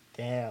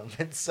 Damn.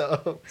 It's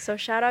so. So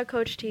shout out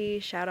Coach T,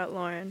 shout out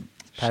Lauren.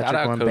 Patrick Shout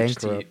out went Coach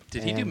T. bankrupt,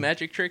 Did he do and-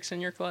 magic tricks in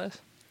your class?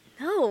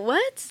 No,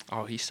 what?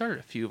 Oh, he started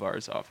a few of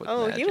ours off with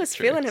Oh, he magic was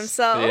feeling tricks.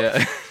 himself.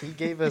 Yeah. He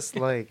gave us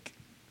like.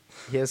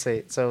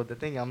 So the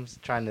thing I'm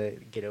trying to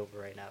get over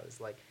right now is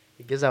like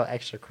he gives out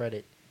extra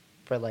credit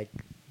for like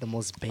the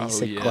most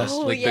basic oh, yeah. questions.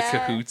 Oh, like yeah. the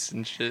Cahoots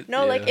and shit.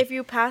 No, yeah. like if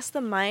you pass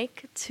the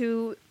mic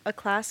to a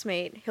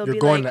classmate, he'll You're be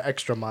going like, the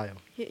extra mile,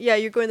 "Yeah,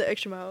 you're going the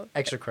extra mile."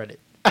 extra credit.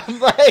 I'm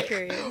like,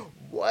 Period.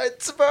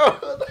 what, bro?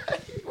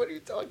 Like, what are you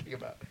talking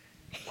about?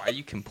 Why are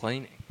you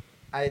complaining?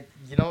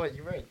 You know what?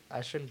 You're right.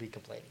 I shouldn't be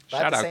complaining. But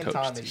Shout at the out same Coach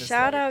time, T. it's just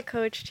Shout like, out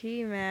Coach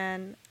T,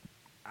 man.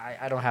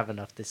 I don't have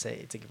enough to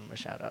say to give him a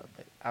shout out,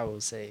 but I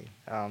will say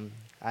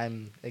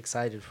I'm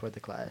excited for the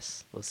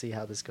class. We'll see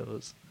how this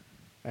goes.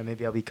 Or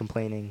maybe I'll be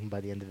complaining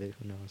by the end of it.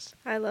 Who knows?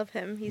 I love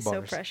him. He's so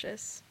Bars.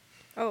 precious.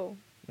 Oh,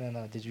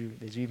 No. Did you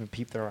even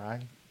peep their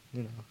eye?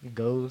 You know, it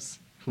goes.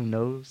 Who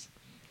knows?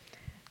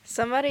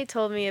 somebody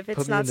told me if Put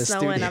it's me in not the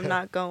snowing, studio. I'm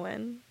not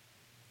going.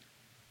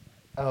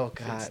 Oh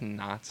If it's God.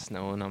 not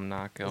snowing, I'm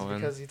not It's going.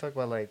 because you talk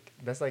about like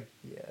that's like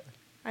yeah.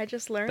 I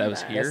just learned That that.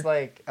 was here? That's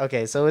like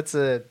okay, so it's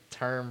a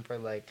term for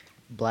like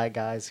black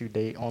guys who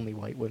date only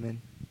white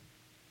women.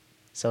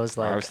 So it's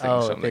like I was thinking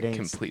if it something ain't-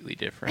 completely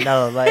different.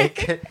 No,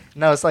 like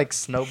no, it's like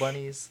snow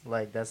bunnies.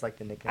 Like that's like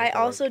the nickname. I for,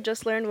 also like,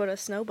 just learned what a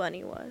snow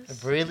bunny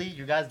was. really,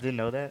 you guys didn't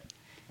know that?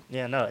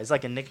 Yeah, no, it's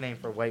like a nickname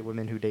for white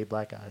women who date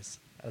black guys.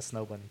 A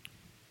snow bunny.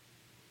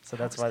 So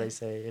How that's is why that? they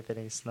say if it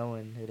ain't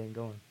snowing, it ain't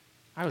going.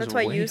 I was That's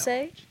why way you off.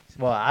 say?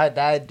 Well,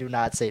 I do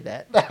not say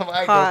that. My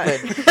Hot.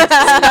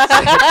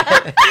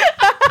 girlfriend.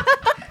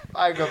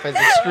 My girlfriend's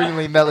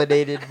extremely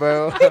melanated,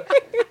 bro. Why-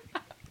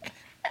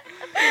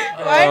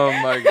 Oh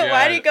my god.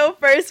 Why do you go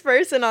first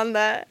person on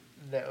that?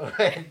 No,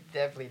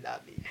 definitely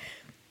not me.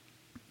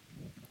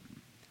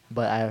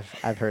 But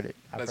I've heard it.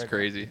 I've That's heard it.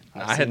 crazy.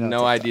 I've I had seen it on no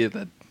TikTok. idea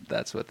that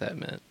that's what that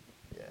meant.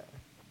 Yeah.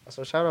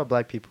 So shout out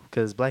Black people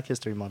because Black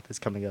History Month is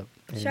coming up.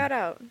 and Shout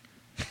out.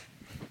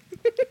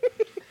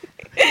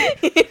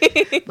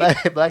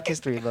 Black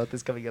History Month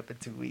is coming up in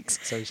 2 weeks.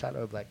 So shout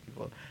out Black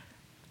people.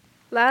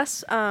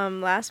 Last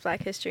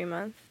Black History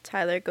Month,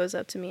 Tyler goes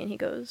up to me and he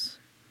goes,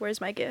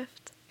 "Where's my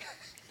gift?"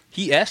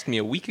 He asked me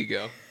a week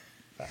ago.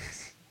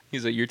 Facts.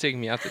 He's like, "You're taking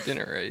me out to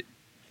dinner, right?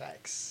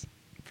 Facts.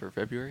 For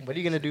February?" What are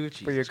you gonna do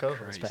for your Jesus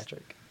co-host, Christ.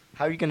 Patrick?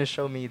 How are you gonna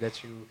show me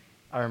that you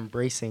are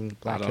embracing I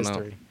Black don't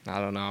history? know. I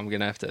don't know. I'm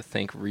gonna have to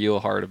think real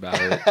hard about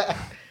it.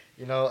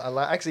 You know,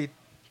 actually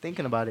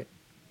thinking about it,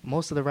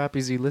 most of the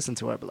rappers you listen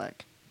to are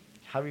black.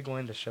 How are you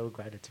going to show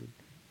gratitude?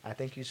 I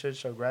think you should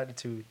show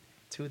gratitude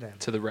to them.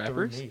 To the Through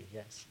rappers? me,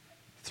 yes.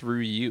 Through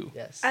you.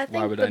 Yes. I Why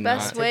think would the I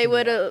best not? way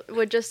Taking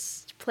would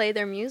just play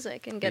their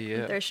music and get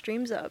Yeah. their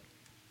streams up.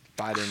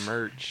 Buy their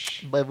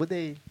merch. But would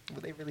they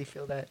really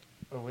feel that?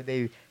 Or would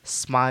they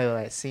smile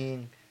at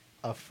seeing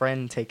a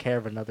friend take care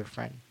of another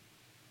friend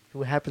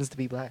who happens to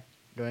be black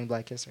during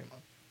Black History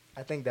Month?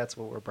 I think that's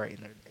what we're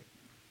brightening their day.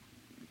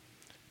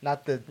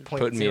 Not the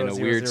Putting me in a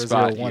weird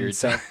spot here.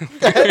 cent.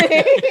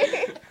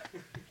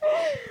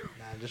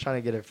 Nah, I'm just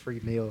trying to get a free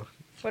meal.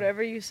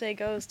 Whatever you say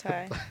goes,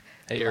 Ty.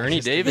 Hey, Black Ernie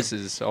history. Davis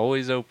is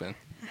always open.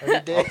 Every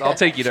day. I'll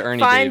take you to Ernie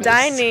Fine Davis.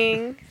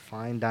 dining.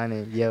 Fine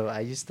dining. Yo,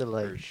 I used to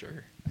For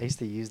sure. I used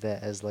to use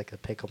that as like a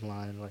pickup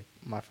line like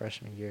my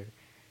freshman year.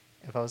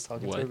 If I was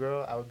talking to a What?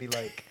 girl, I would be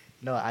like,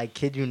 no, I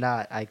kid you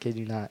not. I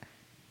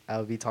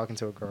would be talking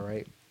to a girl,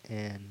 right?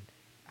 And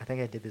I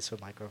think I did this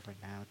with my girlfriend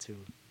now too.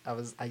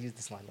 I used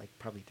this line like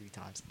probably 3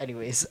 times.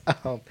 Anyways,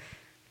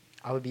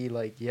 I would be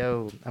like,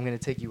 yo, I'm gonna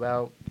take you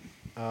out.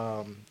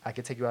 I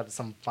could take you out to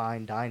some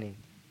fine dining,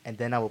 and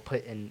then I will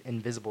put in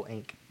invisible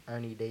ink,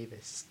 Ernie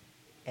Davis.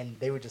 and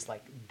they would just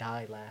like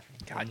die laughing.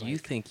 God, I'm you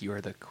like, think you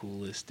are the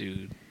coolest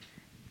dude.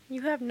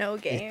 You have no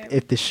game.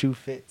 if the shoe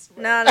fits.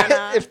 bro. No, no,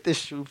 no. If the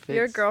shoe fits.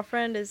 Your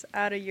girlfriend is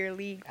out of your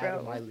league, bro. out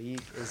of my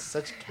league is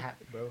such cap,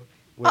 bro.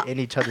 We're in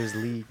each other's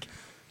league.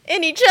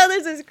 In each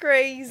other's is In each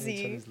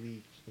crazy. other's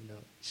league. You know,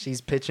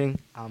 she's pitching,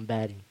 I'm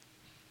batting.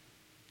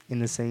 In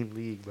the same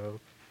league, bro.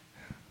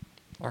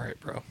 All right,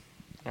 bro.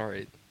 All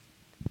right.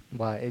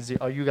 Why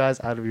are you guys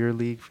out of your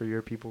league for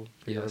your people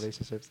for your Yes.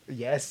 relationships?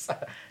 Yes.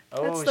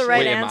 That's the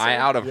right Wait, am I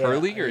answer. out of her Yeah,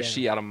 league or is yeah.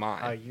 she out of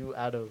mine? Are you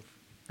out of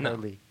No. her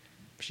league?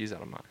 She's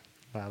out of mine.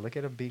 Wow, look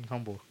at him being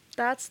humble.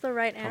 That's the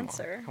right Come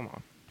answer. on. Come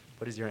on.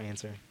 What is your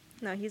answer?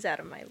 No, he's out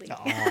of my league.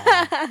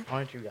 Aw,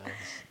 aren't you guys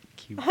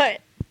cute?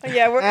 What? Oh,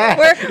 yeah,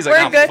 we're He's we're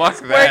like, "Nah, good.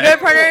 fuck We're that." good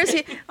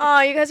partners.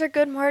 Oh, you guys are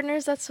good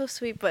partners. That's so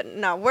sweet. But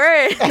no,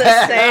 we're in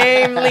the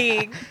same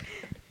league.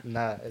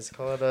 Nah, it's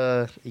called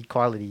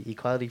equality.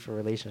 Equality for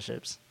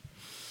relationships.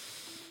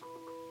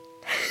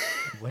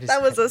 What is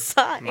That was a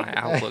sign. My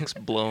Outlook's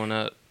blown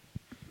up.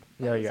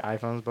 Yo, your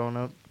iPhone's blown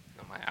up?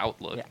 My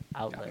Outlook. Yeah,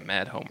 Outlook. Got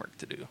mad homework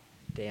to do.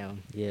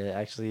 Damn. Yeah,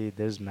 actually,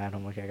 there's mad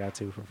homework I got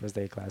too for first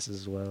day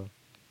classes as well.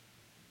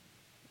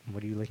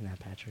 What are you looking at,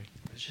 Patrick?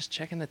 I was just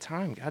checking the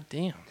time. God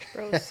damn.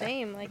 Bro,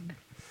 same. Like,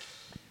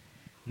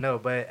 No,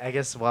 but I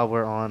guess while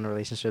we're on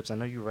relationships, I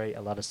know you write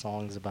a lot of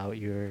songs about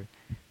your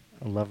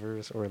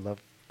lovers or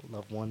loved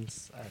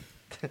ones.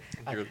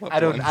 Your loved I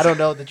don't ones.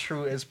 know the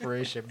true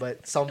inspiration,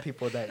 but some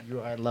people that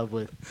you are in love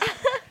with.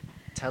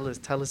 Tell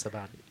us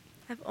about it.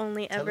 I've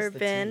only Tell us ever the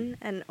been tea.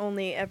 and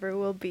only ever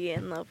will be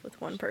in love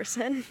with one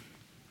person.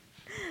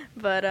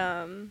 But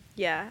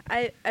yeah,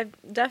 I've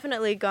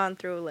definitely gone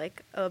through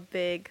like a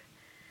big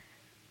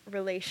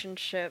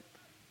relationship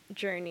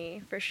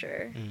journey for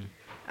sure.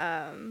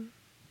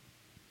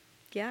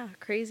 Yeah,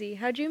 crazy.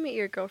 How'd you meet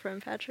your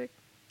girlfriend, Patrick?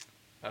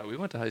 We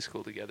went to high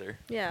school together.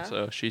 Yeah.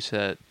 So she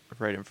sat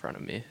right in front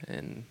of me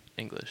in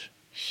English.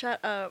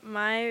 Shut up.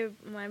 My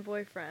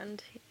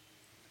boyfriend,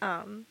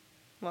 well,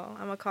 I'm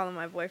gonna call him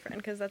my boyfriend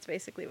because that's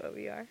basically what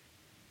we are,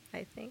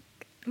 I think.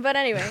 But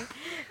anyway,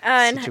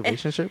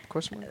 Situationship?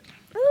 Question mark?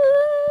 a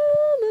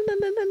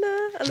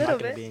I'm little not gonna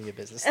bit. be in your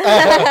business.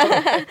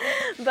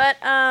 But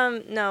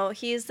no,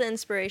 he's the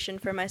inspiration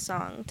for my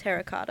song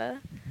Terracotta,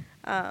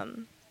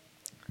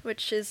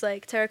 which is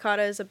like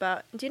terracotta is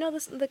about. Do you know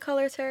the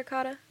color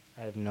terracotta?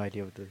 I have no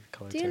idea what the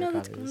color Do you know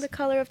terracotta is. the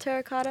color of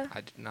terracotta?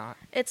 I did not.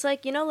 It's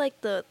like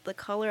like the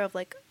color of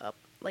like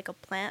a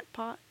plant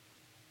pot.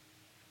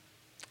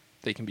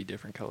 They can be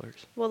different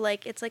colors. Well,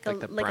 like it's like Like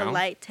a the like a brown?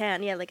 light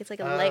tan. Yeah, like it's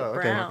like a Oh, light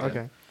okay, brown.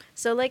 Okay.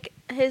 So like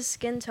his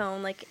skin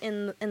tone, like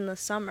in the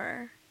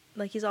summer,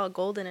 like he's all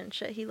golden and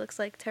shit. He looks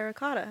like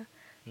terracotta.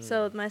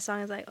 So my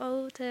song is like,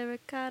 oh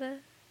terracotta,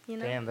 you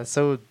know. Damn,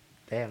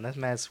 that's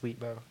mad sweet,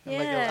 bro. I'm not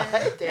gonna Yeah.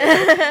 lie.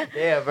 Damn.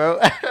 Yeah, bro.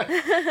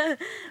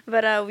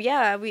 But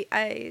yeah,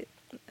 I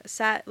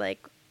sat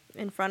like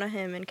in front of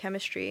him in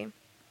chemistry,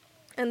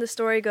 and the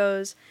story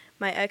goes,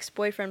 my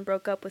ex-boyfriend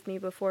broke up with me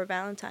before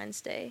Valentine's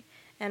Day.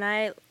 And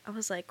I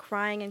was like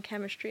crying in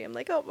chemistry. I'm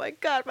like, oh my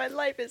God, my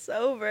life is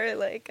over.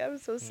 Like, I'm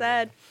so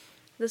sad.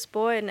 This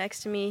boy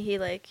next to me,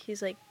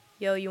 he's like,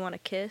 yo, you want a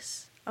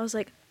kiss? I was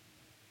like,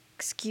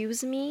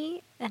 excuse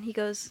me? And he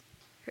goes,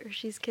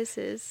 Hershey's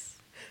Kisses.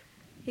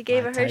 He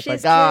gave a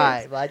Hershey's kiss.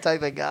 My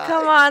type of guy.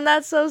 Come on,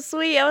 that's so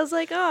sweet. I was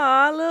like,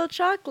 aw, little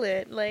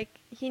chocolate. Like,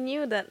 he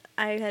knew that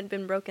I had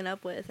been broken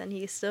up with, and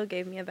he still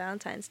gave me a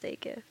Valentine's Day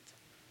gift.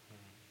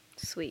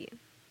 Sweet.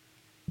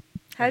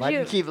 How'd Why do you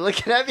you keep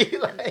looking at me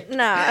like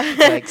Nah.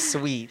 like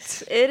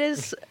sweet? It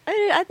is.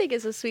 I think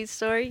it's a sweet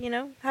story. You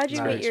know. How'd you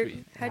It's meet very your?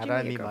 sweet. How'd How you did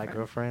I meet meet your my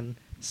girlfriend?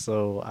 girlfriend?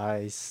 So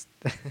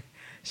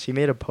she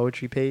made a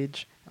poetry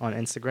page on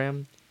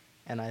Instagram,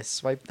 and I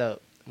swiped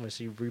up when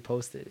she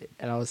reposted it,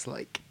 and I was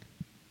like,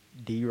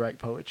 "Do you write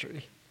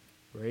poetry?"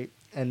 Right?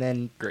 And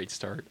then Great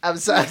start. I'm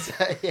sorry.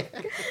 Yeah.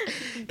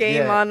 Game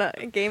Yeah.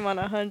 Game on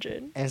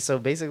 100. And so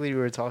basically we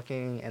were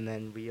talking, and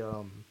then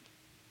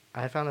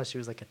I found out she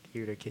was like a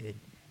theater kid,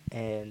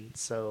 and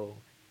so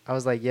I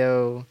was like,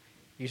 "Yo,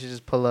 you should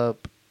just pull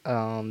up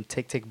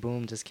Tick Tick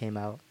Boom just came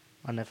out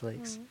on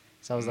Netflix."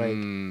 So I was like,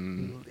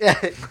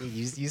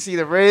 you see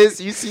the Riz,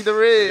 you see the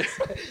Riz,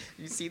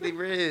 you see the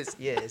Riz.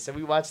 Yeah, so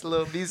we watched a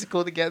little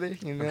musical together,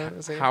 you know what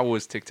I'm saying? How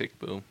was Tick Tick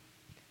Boom?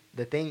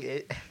 The thing,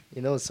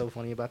 you know what's so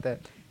funny about that?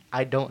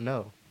 I don't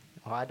know.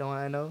 Why don't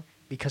I know?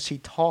 Because she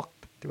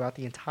talked throughout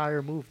the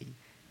entire movie.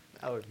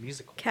 Or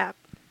musical. Cap.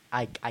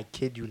 I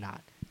kid you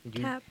not.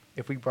 Cap.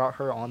 If we brought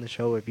her on the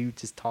show, if you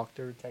just talked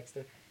to her, text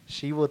her,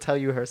 she will tell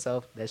you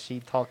herself that she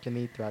talked to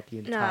me throughout the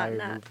entire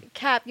movie.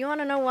 Cap. You want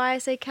to know why I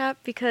say Cap?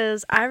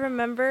 Because I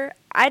remember,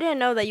 I didn't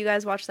know that you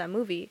guys watched that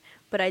movie,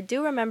 but I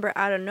do remember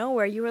out of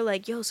nowhere you were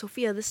like, yo,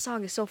 Sophia, this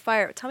song is so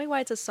fire. Tell me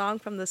why it's a song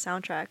from the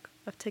soundtrack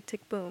of Tick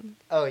Tick Boom.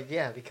 Oh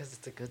yeah, because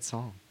it's a good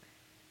song.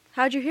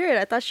 How'd you hear it?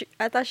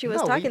 I thought she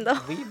was No, talking though.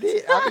 We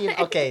did. I mean,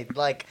 okay,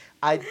 like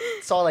I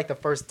saw like the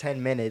first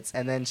 10 minutes,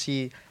 and then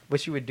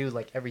what she would do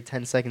like every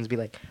 10 seconds, be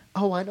like,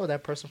 "Oh, I know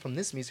that person from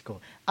this musical.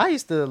 I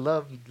used to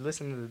love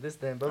listening to this."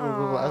 Then blah blah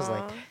blah. Blah. I was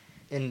like, Aw.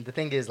 and the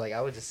thing is, like,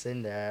 I was just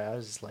sitting there. I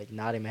was just like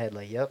nodding my head,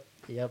 like, yep,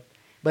 yep.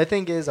 But the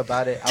thing is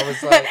about it, I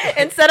was like,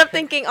 Instead of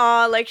thinking,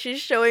 oh, like she's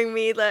showing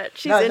me that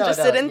she's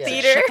interested in yeah.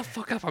 theater. Shut the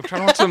fuck up! I'm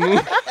trying to watch a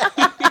movie.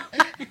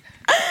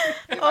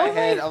 In my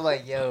head, I'm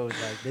like, yo,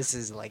 like this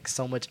is like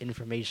so much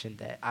information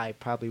that I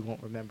probably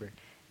won't remember.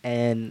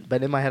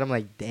 But in my head, I'm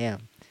like,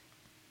 damn,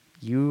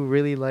 you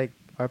really like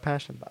are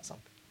passionate about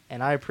something,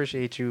 and I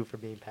appreciate you for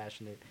being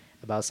passionate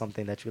about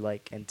something that you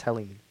like and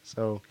telling me.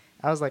 So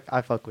I was like,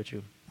 I fuck with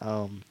you.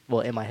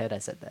 Well, in my head, I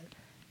said that,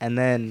 and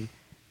then,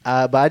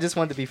 but I just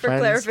wanted to be For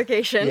friends.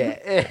 clarification.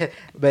 Yeah,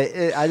 but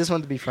I just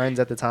wanted to be friends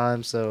at the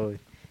time. So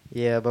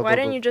yeah, Why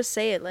didn't you just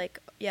say it like,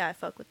 yeah, I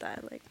fuck with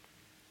that? Like,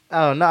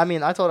 Oh no, I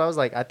mean, I was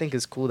like, I think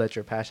it's cool that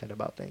you're passionate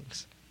about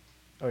things,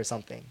 or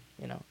something,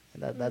 you know.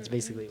 And that's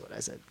basically what I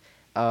said.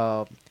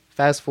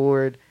 Fast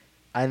forward,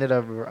 I ended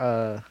up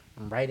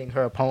writing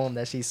her a poem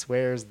that she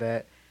swears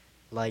that,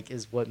 like,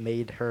 is what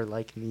made her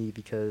like me,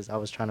 because I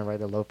was trying to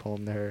write a love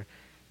poem to her,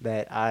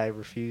 that I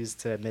refused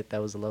to admit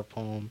that was a love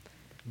poem,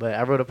 but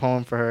I wrote a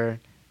poem for her.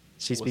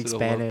 She Was speaks it a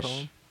love Spanish.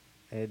 poem?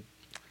 And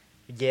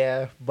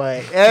yeah,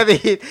 but I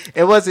mean,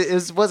 it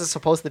wasn't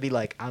supposed to be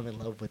like I'm in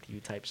love with you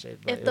type shit.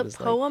 But if it the was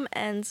poem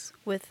ends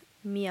with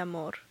mi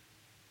amor,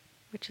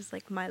 which is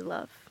like my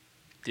love,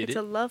 Did it's it?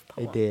 a love like,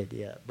 poem. it did,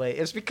 yeah. But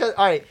it's because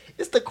all right,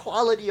 it's the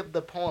quality of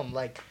the poem.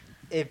 Like,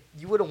 if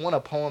you wouldn't want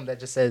a poem that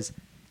just says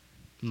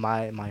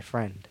my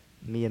friend,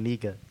 mi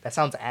amiga, that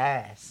sounds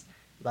ass.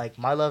 Like,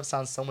 my love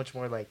sounds so much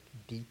more like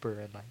deeper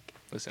and like.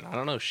 Listen, I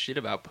don't know shit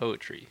about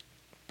poetry,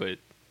 but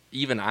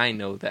even I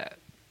know that.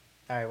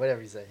 All right,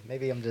 whatever you say.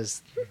 Maybe I'm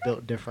just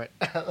built different.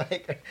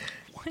 Like,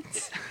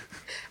 What?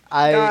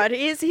 God,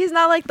 he's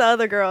not like the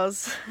other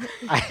girls.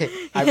 I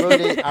wrote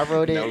it.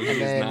 No, and he is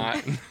then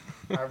not.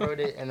 I wrote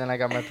it, and then I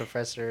got my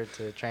professor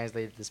to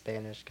translate it to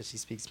Spanish because she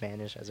speaks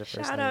Spanish as her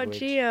first Shout out language.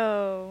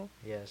 Gio.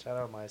 Yeah, shout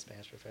out my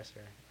Spanish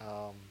professor.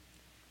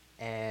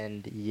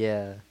 And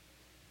yeah,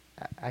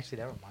 actually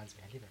that reminds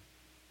me,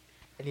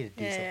 I need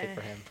to do something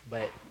for him,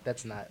 but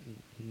that's not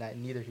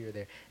neither here or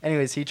there.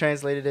 Anyways, he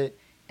translated it,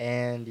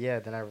 and yeah,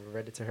 then I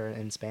read it to her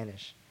in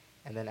Spanish,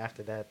 and then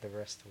after that, the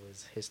rest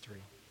was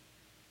history.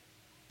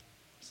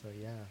 So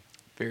yeah,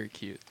 Very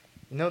cute.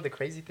 you know the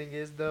crazy thing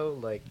is though,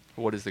 like.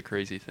 What is the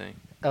crazy thing?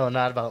 Oh,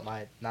 not about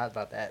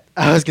that.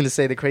 I was gonna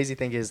say the crazy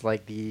thing is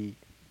like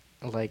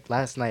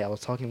last night I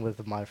was talking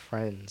with my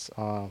friends,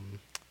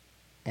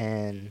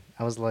 and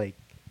I was like,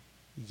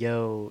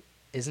 "Yo,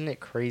 isn't it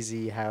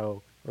crazy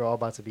how we're all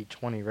about to be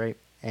 20, right?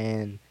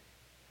 And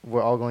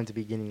we're all going to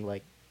be getting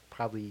like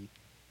probably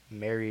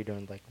married or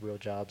like real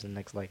jobs in the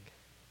next like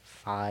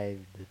 5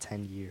 to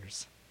 10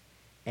 years,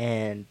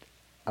 and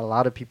a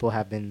lot of people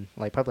have been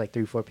like probably like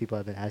 3 or 4 people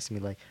have been asking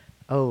me like,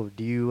 oh,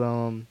 do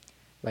you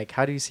like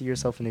how do you see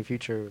yourself in the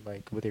future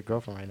like with your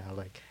girlfriend right now?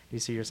 Like, do you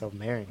see yourself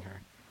marrying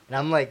her? And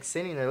I'm like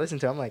sitting there listening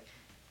to her, I'm like,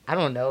 I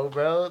don't know,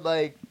 bro.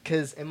 Like,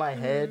 cause in my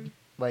head,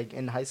 like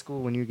in high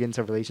school when you get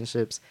into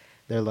relationships,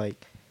 they're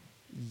like,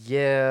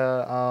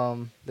 yeah,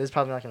 this is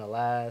probably not gonna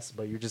last,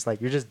 but you're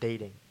just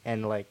dating,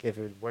 and like if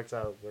it works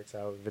out, it works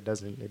out. If it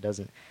doesn't, it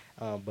doesn't.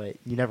 But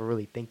you never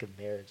really think of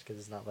marriage because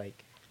it's not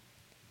like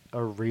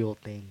a real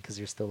thing because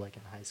you're still like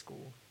in high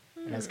school,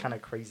 and that's kind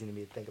of crazy to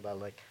me to think about.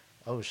 Like,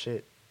 oh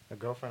shit, a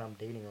girlfriend I'm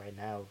dating right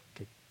now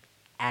could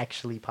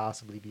actually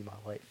possibly be my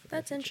wife. in the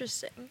That's future.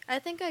 interesting. I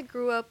think I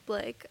grew up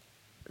like,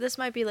 this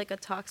might be like a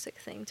toxic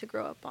thing to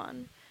grow up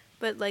on,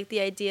 but like the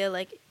idea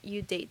like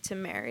you date to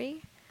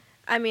marry.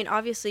 I mean,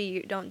 obviously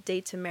you don't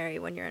date to marry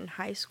when you're in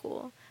high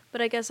school,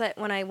 but I guess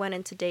when I went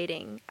into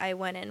dating, I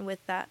went in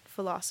with that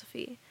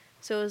philosophy.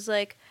 So it was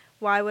like,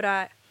 why would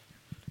I?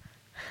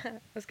 I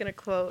was gonna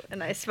quote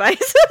an Ice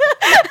Spice.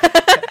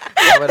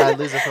 Why would I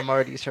lose it from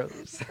already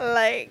shows?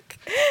 Like,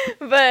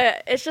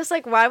 but it's just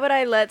like, why would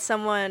I let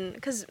someone,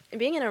 because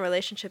being in a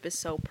relationship is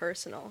so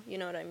personal, you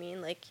know what I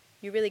mean? Like,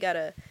 you really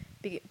gotta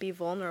be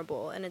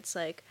vulnerable, and it's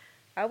like,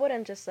 I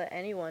wouldn't just let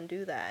anyone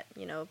do that,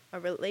 you know? A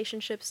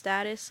relationship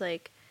status,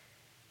 like,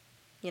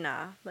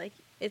 like,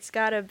 it's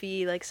gotta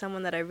be like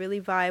someone that I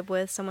really vibe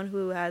with, someone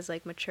who has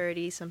like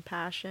maturity, some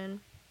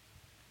passion.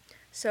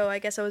 So I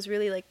guess I was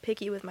really like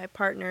picky with my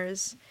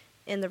partners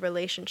in the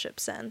relationship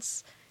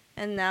sense.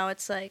 And now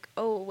it's like,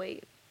 oh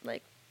wait,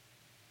 like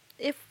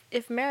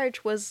if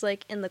marriage was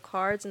like in the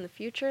cards in the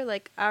future,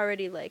 like I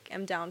already like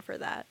am down for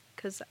that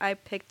cuz I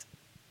picked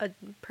a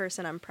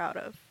person I'm proud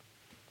of.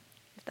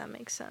 If that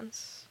makes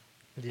sense.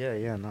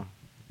 Yeah, no,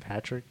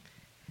 Patrick.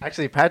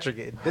 Actually, Patrick,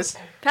 this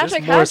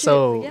Patrick, more how'd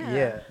so, you-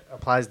 yeah.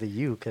 applies to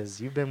you because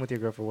you've been with your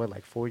girl for what,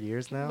 like 4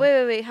 years now?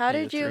 Wait. How Yeah,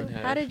 did you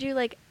 3.5. how did you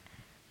like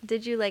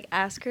did you like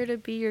ask her to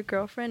be your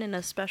girlfriend in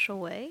a special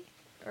way?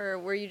 Or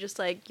were you just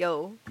like,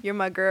 "Yo, you're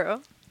my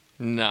girl"?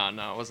 No,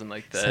 it wasn't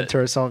like that. Sent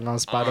her a song on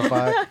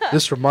Spotify.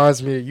 This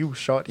reminds me of you,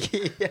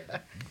 shorty.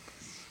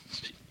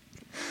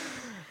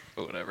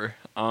 But whatever.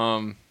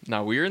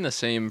 No, we were in the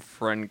same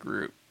friend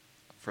group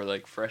for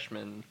like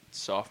freshman,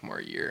 sophomore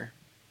year,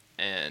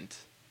 and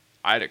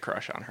I had a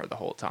crush on her the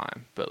whole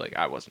time. But like,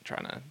 I wasn't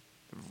trying to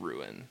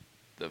ruin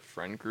the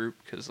friend group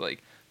because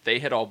like they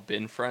had all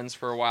been friends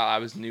for a while. I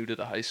was new to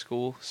the high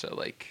school, so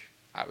like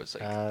I was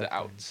like the Okay.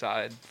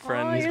 outside Oh,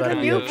 friend. He's you're about the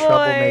to be new a boy.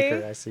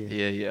 troublemaker. I see.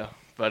 Yeah, yeah.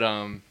 But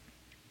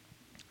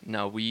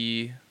no,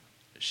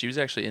 she was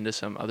actually into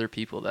some other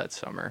people that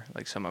summer,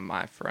 like some of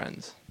my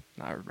friends.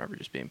 And I remember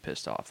just being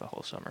pissed off the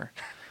whole summer.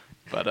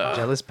 But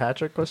Jealous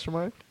Patrick? Question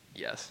mark.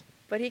 yes.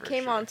 But he for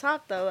came sure. on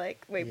top though.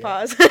 Like, wait, Yeah.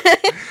 pause.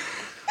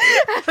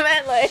 I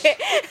meant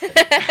like.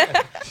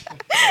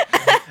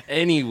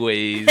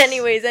 Anyways.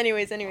 anyways.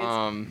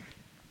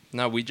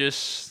 No,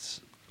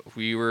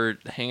 we were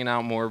hanging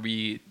out more.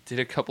 We did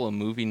a couple of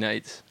movie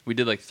nights. We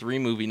did like 3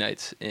 movie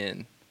nights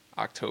in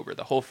October,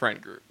 the whole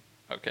friend group.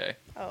 Okay.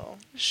 Oh.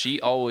 She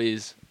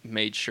always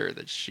made sure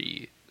that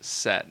she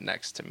sat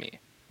next to me.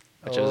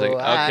 Which I was like, Oh,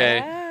 okay.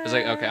 I was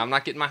like, okay, I'm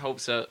not getting my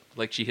hopes up.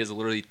 Like, she has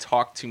literally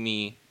talked to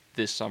me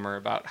this summer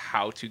about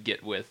how to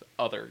get with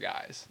other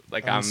guys.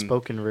 Like,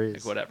 Unspoken like,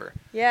 riz. whatever.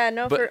 Yeah,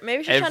 no. But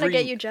Maybe she's trying to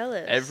get you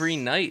jealous. Every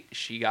night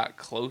she got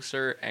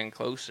closer and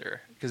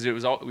closer because we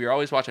were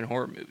always watching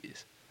horror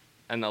movies,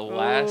 and the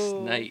last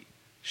Ooh. night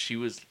she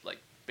was like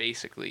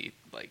basically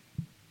like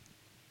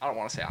I don't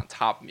want to say on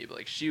top of me, but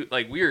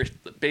like we were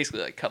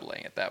basically like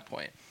cuddling at that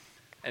point,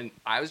 and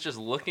I was just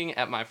looking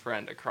at my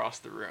friend across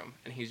the room,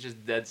 and he's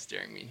just dead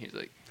staring me, and he's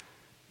like,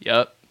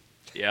 "Yep,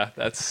 yeah,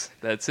 that's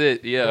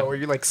it, yeah." Bro, were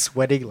you like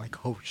sweating?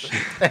 Like, oh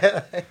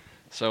shit.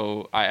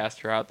 So I asked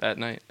her out that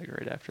night, like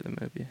right after the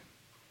movie.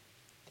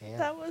 Damn.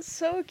 That was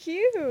so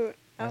cute.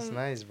 That's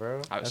nice,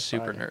 bro. I was That's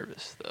super fire.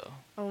 nervous though.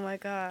 Oh my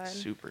god.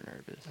 Super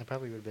nervous. I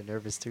probably would have been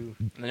nervous too.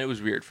 And then it was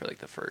weird for like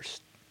the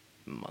first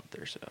month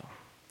or so,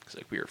 because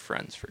like we were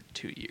friends for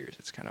 2 years.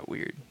 It's kind of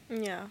weird.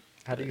 Yeah.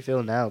 How do you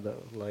feel now,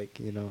 though? Like,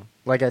 you know,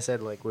 like I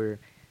said, like we're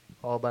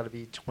all about to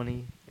be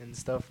 20 and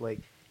stuff. Like,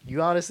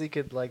 you honestly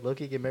could like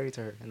low-key get married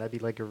to her, and that'd be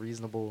like a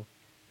reasonable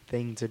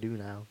thing to do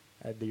now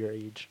at your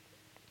age.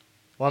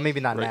 Well,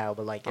 maybe not Right. now,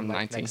 but like in I'm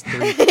like 19.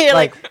 next 3, You're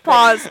like,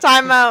 pause,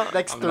 time out.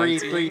 next I'm 3,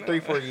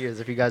 19. 4 years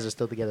if you guys are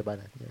still together by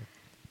then. Yeah.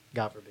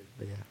 God forbid,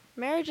 but yeah.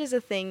 Marriage is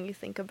a thing you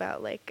think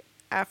about like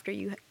after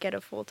you get a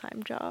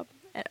full-time job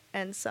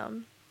and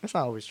some. That's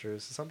not always true.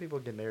 So some people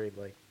get married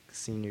like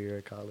senior year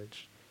of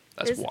college.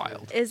 That's Is-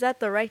 wild. Is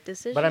that the right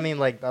decision? But I mean,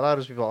 like a lot of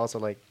those people also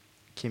like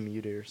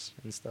commuters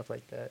and stuff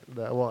like that.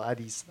 Well, at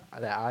least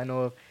that I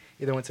know of,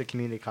 either went to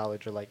community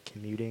college or like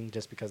commuting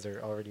just because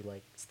they're already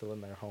like still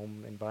in their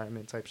home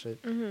environment type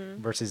shit.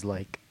 Mm-hmm. Versus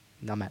like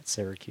I'm at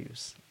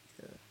Syracuse.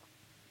 Yeah.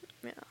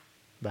 Yeah.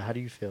 But how do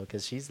you feel?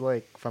 Because she's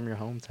like from your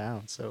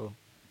hometown, so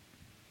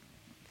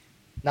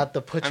not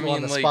to put I you on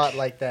mean, the like, spot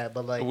like that,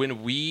 but like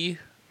When we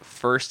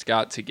first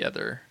got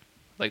together,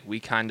 like we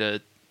kind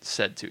of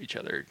said to each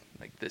other,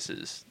 like this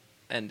is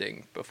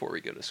ending before we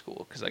go to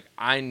school, because like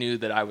I knew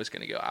that I was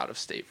going to go out of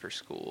state for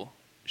school.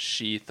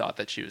 She thought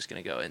that she was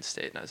going to go in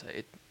state, and I was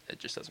like, it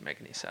just doesn't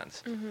make any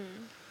sense.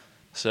 Mm-hmm.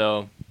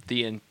 So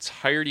the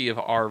entirety of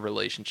our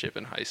relationship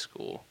in high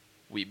school,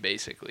 we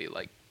basically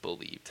like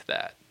believed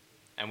that,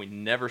 and we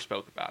never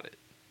spoke about it,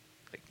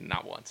 like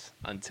not once,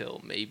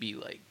 until maybe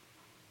like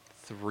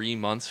 3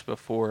 months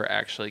before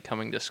actually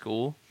coming to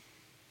school,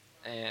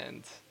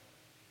 and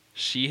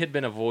she had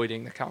been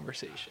avoiding the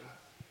conversation.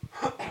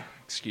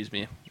 Excuse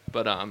me,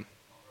 but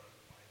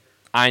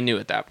I knew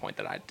at that point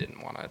that I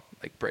didn't want to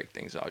like break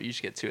things off. You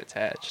just get too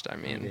attached. I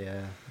mean,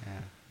 yeah.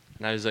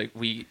 and I was like,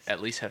 we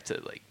at least have to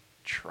like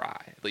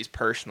try. At least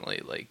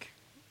personally, like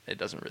it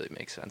doesn't really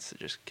make sense to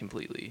just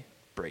completely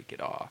break it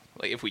off.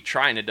 Like if we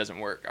try and it doesn't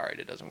work, all right,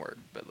 it doesn't work.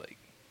 But like,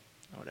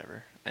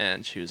 whatever.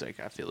 And she was like,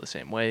 I feel the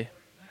same way.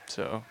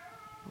 So,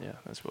 yeah,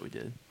 that's what we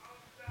did.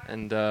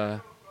 And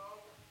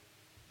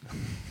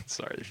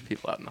sorry, there's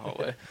people out in the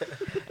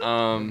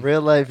hallway.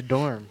 Real life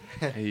dorm.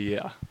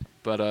 Yeah,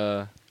 but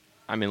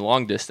I mean,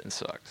 long distance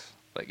sucks.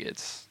 Like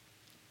it's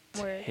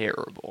Word.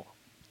 terrible.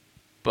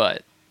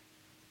 But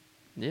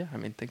yeah, I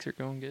mean, things are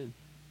going good.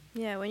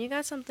 Yeah, when you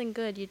got something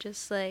good, you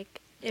just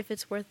like, if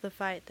it's worth the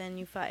fight, then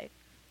you fight.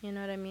 You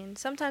know what I mean?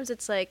 Sometimes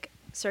it's like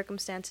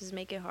circumstances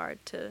make it hard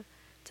to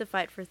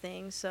fight for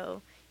things.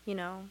 So, you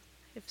know,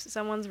 if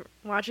someone's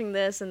watching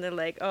this and they're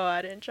like, oh,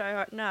 I didn't try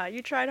hard. Nah,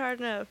 you tried hard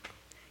enough.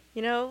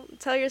 You know,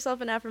 tell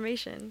yourself an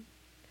affirmation.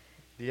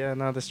 Yeah,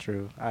 no, that's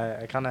true.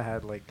 I kind of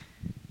had like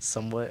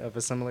somewhat of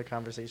a similar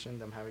conversation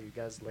I'm having you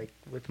guys like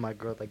with my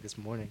girl like this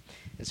morning,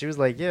 and she was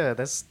like, "Yeah,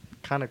 that's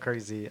kind of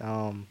crazy."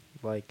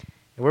 Like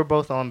we're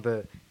both on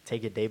the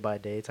take it day by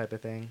day type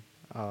of thing,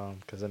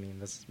 because I mean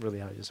that's really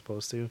how you're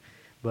supposed to.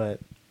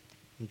 But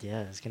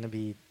yeah, it's gonna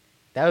be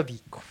that would be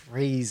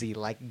crazy.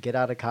 Like get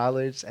out of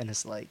college and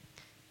it's like,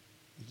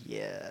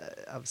 yeah,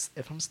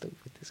 if I'm still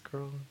with this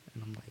girl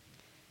and I'm like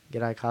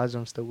get out of college,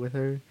 I'm still with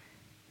her.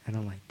 And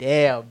I'm like,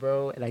 damn,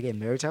 bro. And I get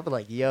married to her. I'm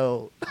like,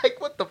 yo,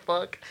 like, what the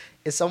fuck?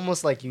 It's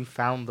almost like you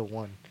found the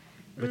one,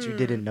 but you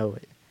didn't know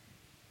it.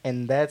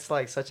 And that's,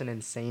 like, such an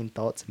insane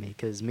thought to me.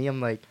 Because me,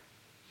 I'm like,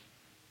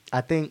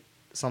 I think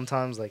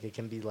sometimes, like, it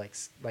can be, like,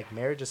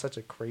 marriage is such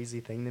a crazy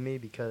thing to me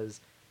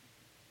because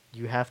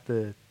you have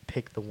to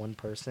pick the one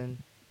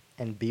person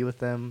and be with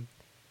them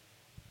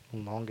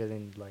longer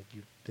than, like,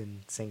 you've been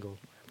single.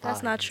 That's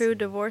I've not been true.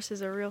 single. Divorce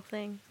is a real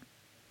thing.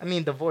 I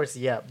mean, divorce,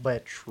 yeah,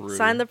 but True.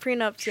 Sign the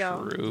prenups,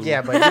 y'all. True.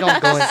 yeah, but you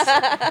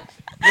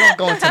don't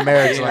go into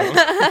marriage like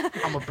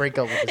I'm gonna break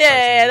up with this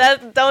person.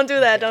 That don't do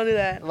that. Don't do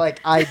that. Like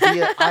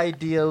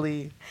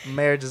ideally,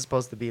 marriage is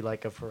supposed to be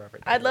like a forever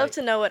thing. I'd love right?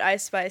 to know what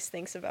Ice Spice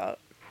thinks about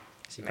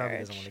She probably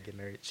doesn't marriage. want to get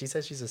married. She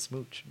says she's a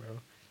smooch, bro.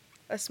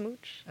 a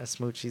smooch. A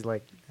smooch. She's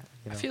like,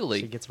 you know, I feel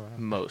she like gets around.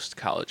 most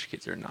college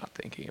kids are not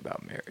thinking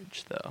about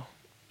marriage though.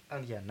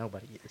 Yeah,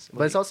 nobody is.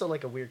 But Like- it's also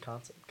like a weird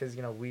concept because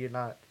we're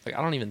not. Like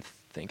I don't even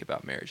think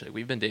about marriage. Like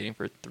we've been dating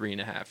for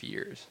 3.5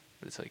 years,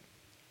 but it's like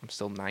I'm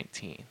still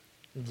 19.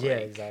 Yeah,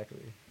 Like- exactly.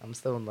 I'm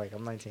still I'm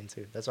 19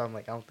 too. That's why I'm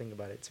like I don't think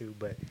about it too.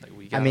 But Like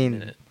we I got a mean,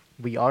 minute.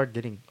 we are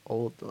getting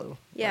old though.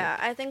 Yeah,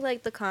 I think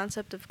like the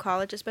concept of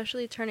college,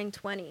 especially turning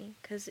 20,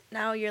 because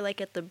now you're like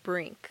at the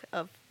brink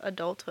of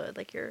adulthood.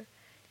 Like you're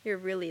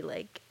really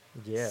like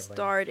Yeah, like,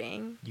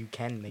 starting. you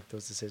can make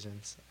those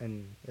decisions,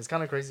 and it's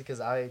kind of crazy because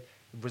I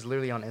was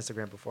literally on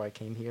Instagram before I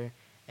came here,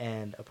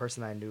 and a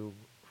person I knew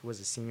who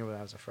was a senior when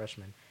I was a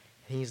freshman,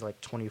 he's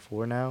like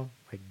 24 now,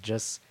 like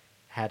just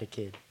had a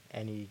kid,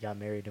 and he got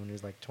married when he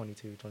was like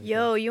 22, 23.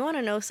 Yo, you want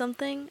to know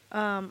something?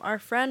 Our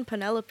friend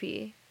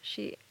Penelope,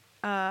 she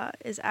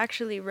is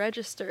actually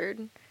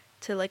registered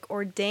to like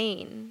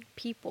ordain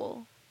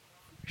people.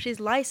 She's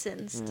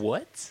licensed.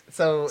 What?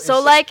 So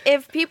So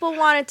if people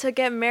wanted to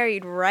get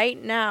married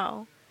right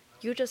now,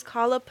 you just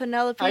call up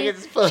Penelope. I can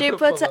just pull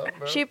up,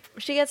 bro.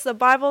 She gets the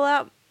Bible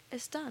out.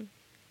 It's done.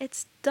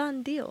 It's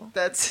done deal.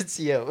 it's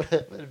yo.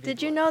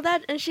 Did you know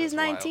that? And she's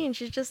That's wild. 19.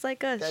 She's just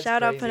like us. That's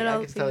Shout out crazy.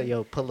 Penelope. I can tell her,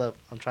 yo, pull up.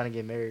 I'm trying to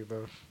get married,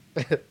 bro.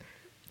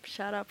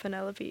 Shout out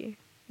Penelope.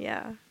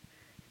 Yeah.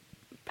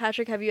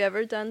 Patrick, have you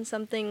ever done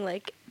something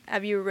like,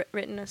 have you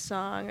written a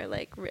song or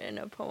like written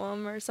a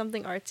poem or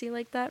something artsy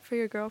like that for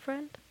your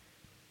girlfriend?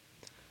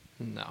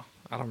 No,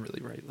 I don't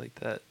really write like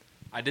that.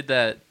 I did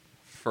that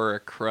for a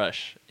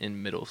crush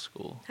in middle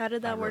school. How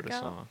did that I wrote work a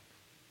out? song.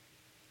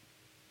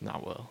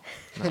 Not well.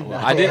 Not Not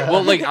well. I didn't.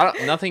 well. Well, like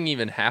nothing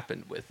even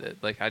happened with it.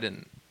 Like I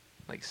didn't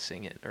like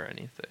sing it or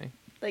anything.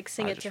 Like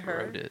sing I it to just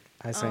her? Wrote it.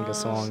 I sang Oh. a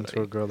song to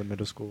a Like- girl in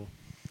middle school.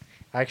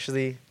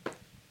 Actually,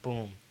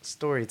 boom,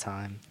 story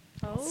time.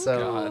 Oh.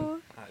 So-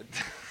 God.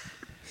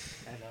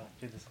 I know,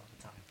 I do this all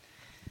the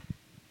time.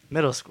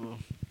 Middle school.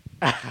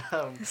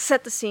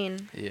 Set the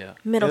scene. Yeah.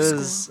 Middle it school.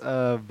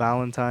 was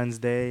Valentine's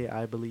Day,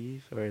 I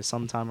believe, or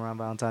sometime around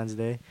Valentine's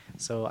Day.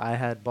 So I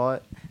had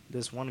bought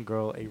this one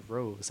girl a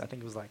rose. I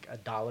think it was like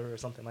 $1 or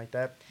something like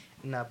that.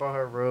 And I bought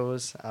her a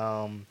rose.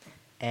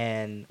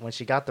 And when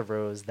she got the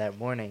rose that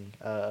morning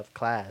of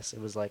class,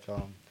 it was like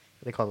what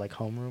they call it, like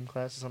homeroom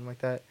class or something like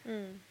that.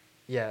 Mm.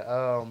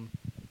 Yeah.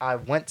 I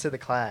went to the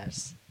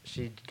class.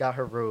 She got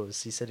her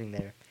rose. She's sitting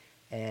there,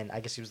 and I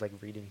guess she was like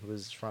reading who it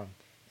was from.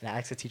 And I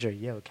asked the teacher,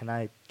 "Yo, can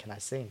I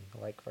sing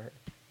like for her,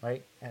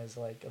 right? As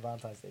like a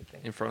Valentine's Day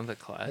thing In front of the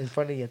class. in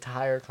front of the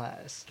entire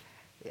class."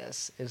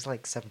 Yes, it was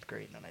like 7th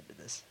grade when I did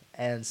this,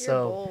 and You're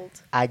so bold.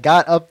 I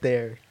got up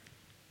there,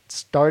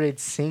 started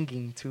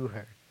singing to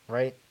her,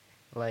 right?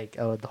 Like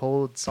the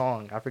whole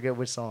song. I forget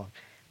which song,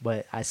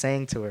 but I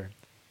sang to her,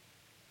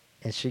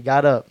 and she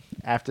got up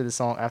after the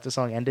song. After the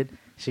song ended,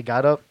 she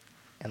got up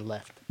and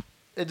left.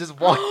 It just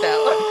walked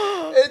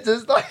out. It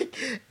just like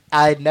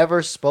I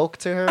never spoke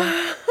to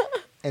her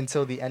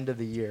until the end of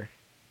the year,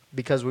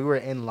 because we were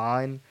in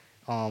line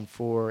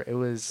for it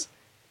was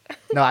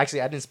no,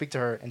 actually I didn't speak to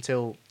her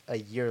until a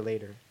year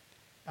later,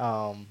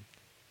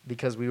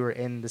 because we were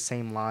in the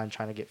same line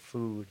trying to get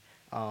food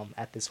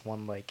at this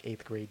one like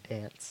 8th grade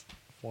dance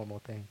formal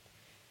thing,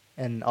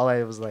 and all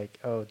I was like,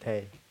 "Oh,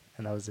 hey,"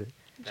 and that was it.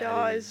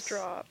 Jaws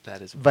dropped.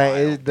 That is But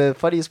wild. the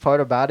funniest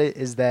part about it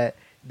is that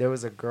there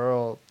was a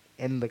girl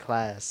in the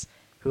class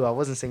who I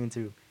wasn't singing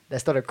to that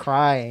started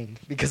crying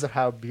because of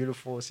how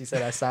beautiful she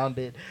said I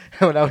sounded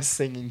when I was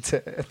singing to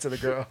the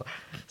girl.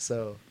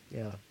 So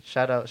yeah,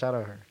 shout out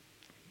her.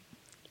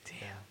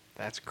 Damn,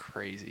 that's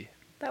crazy.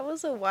 That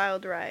was a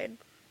wild ride.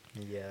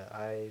 Yeah,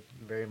 I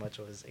very much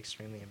was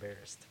extremely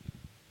embarrassed.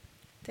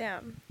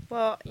 Damn.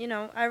 Well,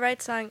 I write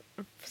songs.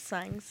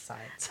 Science.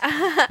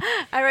 I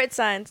write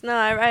signs. No,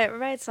 I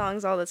write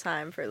songs all the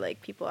time for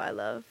like people I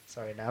love.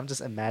 Sorry, now I'm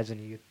just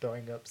imagining you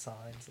throwing up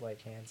signs,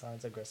 like hand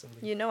signs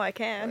aggressively. You know I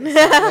can.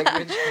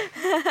 Like,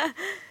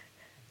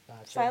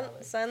 sign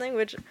language. Sign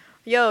language.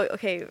 Yo,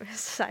 okay,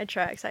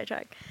 sidetrack. Sign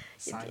track.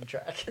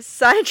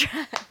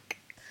 Sidetrack.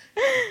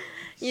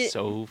 You-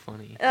 So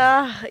funny.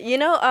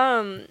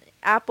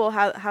 Apple,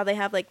 how they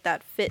have like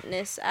that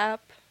fitness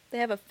app. They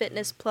have a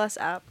Fitness Plus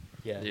app.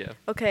 Yeah. Yeah.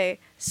 Okay,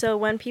 so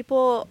when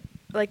people,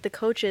 like the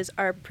coaches,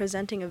 are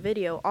presenting a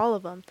video, all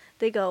of them,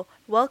 they go,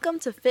 "Welcome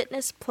to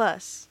Fitness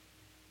Plus."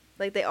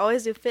 Like, they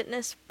always do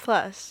Fitness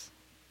Plus.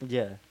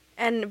 Yeah.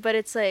 But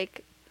it's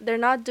like, they're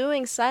not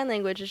doing sign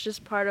language, it's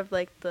just part of,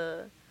 like,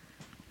 the...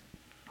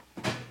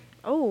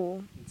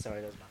 Oh.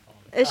 Sorry, that was my phone.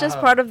 It's just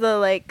part of the,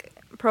 like,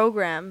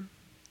 program.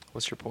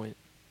 What's your point?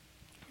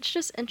 It's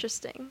just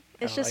interesting.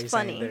 It's Are just you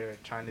saying funny. they're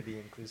trying to be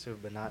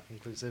inclusive but not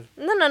inclusive?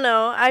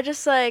 No. I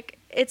just, like,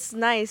 it's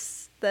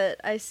nice that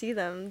I see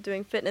them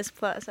doing Fitness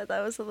Plus. I thought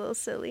it was a little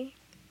silly.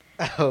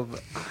 Okay.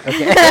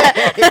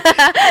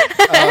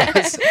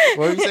 What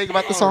were you saying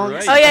about the songs?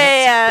 Alright. Oh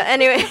yeah.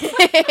 Anyway,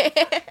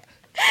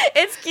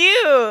 it's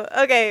cute.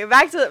 Okay,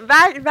 back to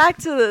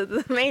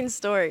the main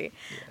story.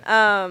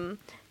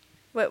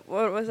 What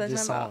was I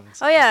Just talking about? songs.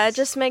 Oh yeah, I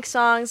just make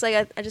songs.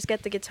 Like I just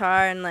get the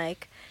guitar and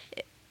like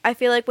I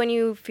feel like when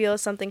you feel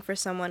something for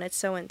someone, it's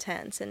so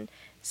intense, and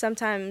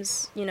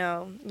sometimes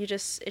it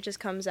just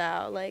comes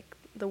out like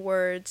the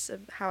words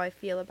of how I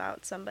feel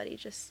about somebody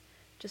just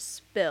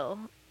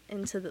spill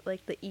into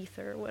the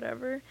ether or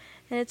whatever,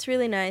 and it's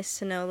really nice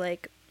to know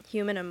like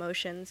human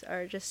emotions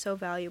are just so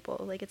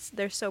valuable. Like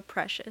they're so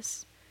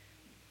precious.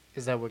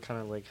 Is that what kind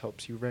of like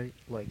helps you write?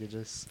 Like it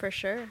just For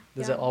sure.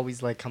 does Yeah. it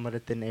always like come out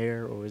of thin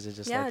air, or is it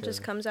just Yeah, like it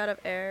just comes out of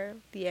air.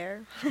 The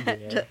air. The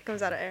air. Just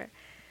comes out of air.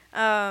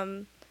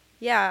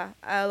 Yeah,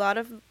 a lot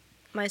of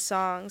my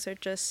songs are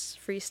just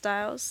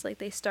freestyles. Like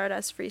they start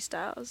as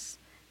freestyles,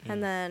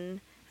 and then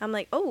I'm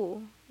like,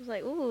 oh, I was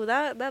like, ooh,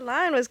 that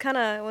line was kind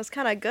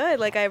of good.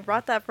 Like I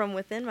brought that from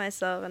within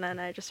myself, and then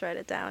I just write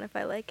it down if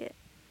I like it.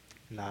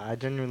 Nah, I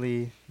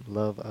genuinely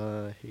love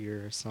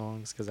your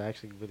songs because I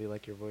actually really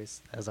like your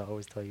voice, as I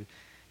always tell you,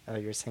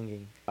 your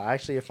singing. I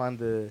actually find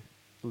the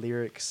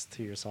lyrics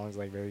to your songs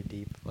like very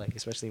deep, like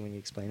especially when you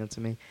explain them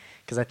to me,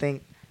 because I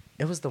think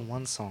it was the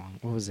one song.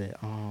 What was it?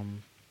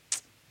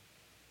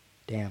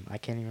 Damn, I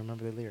can't even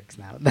remember the lyrics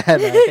now. That I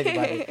think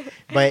about it,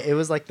 but it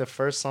was like the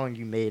first song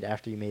you made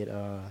after you made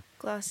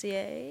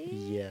Glossier.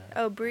 yeah.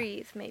 Oh,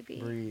 breathe maybe.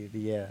 Breathe,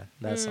 yeah,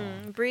 that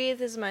song.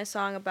 Breathe is my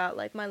song about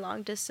like my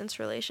long distance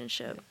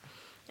relationship,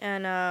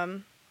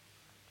 and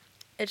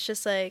it's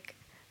just like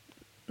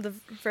the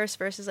first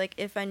verse is like,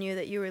 if I knew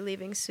that you were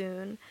leaving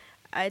soon,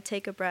 I'd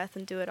take a breath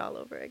and do it all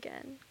over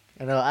again.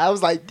 I know. I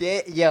was like,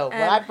 yo,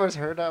 when I And- first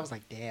heard that, I was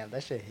like, damn,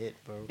 that shit hit,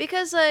 bro.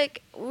 Because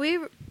like we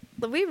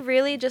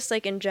really just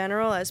like in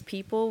general as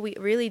people, we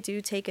really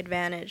do take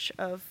advantage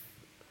of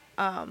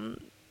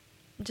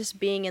just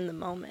being in the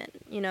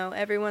moment.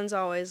 Everyone's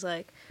always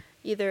like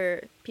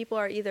people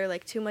are either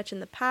like too much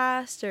in the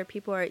past, or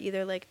people are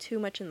either like too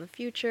much in the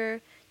future.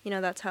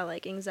 That's how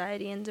like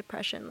anxiety and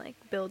depression like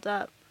build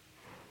up.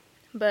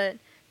 But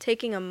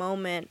taking a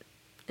moment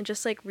and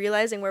just like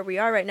realizing where we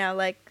are right now,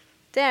 like,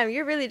 damn,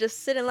 you're really just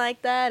sitting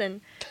like that,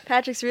 and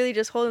Patrick's really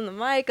just holding the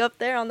mic up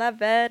there on that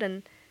bed,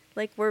 and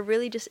like we're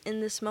really just in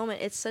this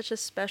moment. It's such a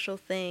special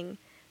thing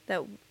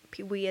that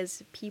we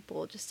as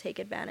people just take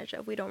advantage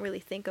of. We don't really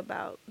think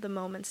about the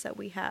moments that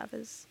we have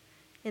as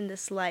in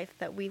this life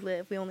that we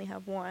live. We only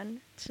have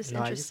one. It's just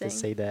interesting. I used to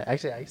say that.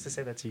 Actually, I used to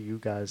say that to you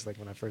guys, like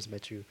when I first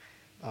met you,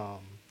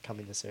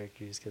 coming to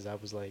Syracuse, because I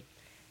was like,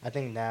 I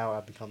think now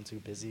I've become too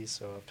busy,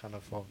 so I've kind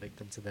of fall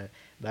victim to that.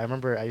 But I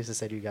remember I used to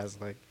say to you guys,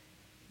 like,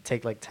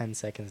 take like 10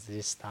 seconds to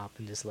just stop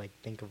and just like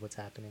think of what's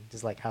happening,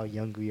 just like how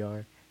young we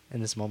are in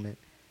this moment,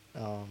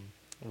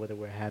 whether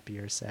we're happy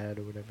or sad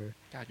or whatever.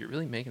 God, you're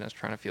really making us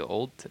trying to feel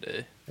old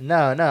today. No,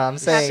 I'm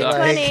saying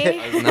Happy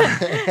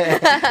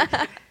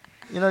like,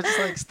 20. just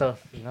like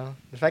stuff.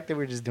 The fact that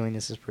we're just doing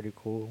this is pretty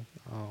cool.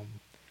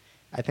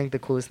 I think the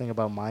coolest thing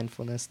about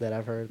mindfulness that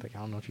I've heard, like I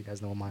don't know if you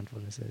guys know what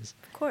mindfulness is.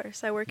 Of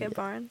course, I work at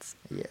Barnes.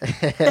 Yeah.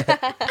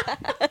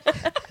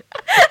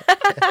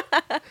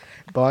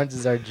 Barnes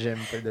is our gym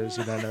for those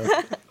who don't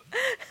know.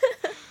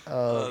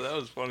 Oh, that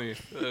was funny.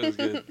 That was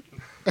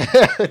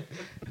good.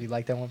 You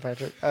like that one,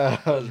 Patrick?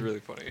 That was really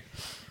funny.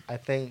 I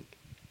think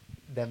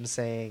them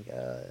saying,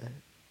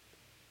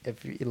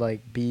 if you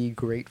like, be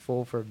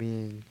grateful for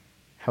being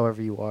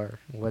however you are,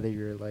 whether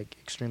you're like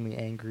extremely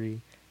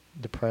angry,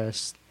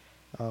 depressed,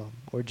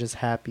 or just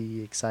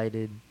happy,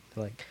 excited,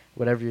 like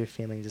whatever you're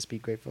feeling, just be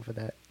grateful for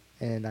that.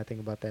 And I think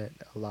about that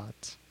a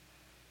lot.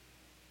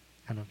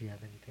 I don't know if you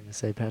have anything to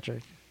say,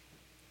 Patrick.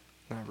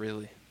 Not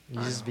really. You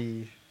just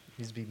be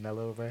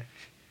mellow, right?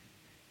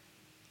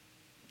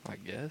 I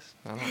guess.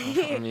 I don't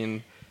know. I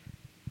mean,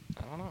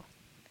 I don't know.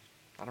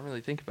 I don't really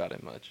think about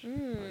it much.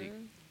 Like,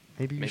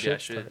 Maybe you maybe should. I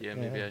should. start- Yeah,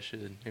 maybe I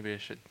should. Maybe I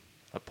should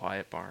apply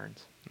at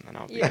Barnes, and then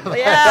I'll be.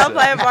 Yeah,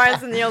 apply at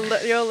Barnes and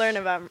you'll learn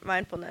about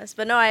mindfulness.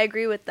 But no, I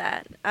agree with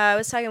that. I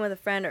was talking with a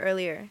friend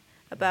earlier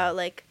about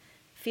like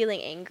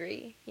feeling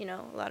angry. A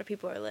lot of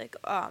people are like,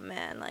 oh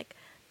man, like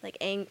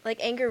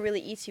anger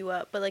really eats you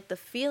up. But like the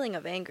feeling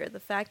of anger, the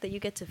fact that you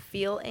get to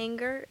feel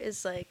anger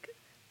is like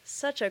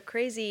such a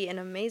crazy and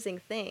amazing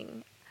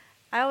thing.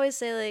 I always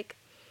say like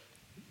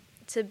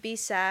to be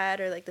sad,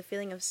 or like the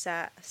feeling of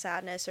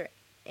sadness or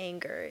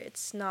anger,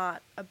 it's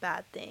not a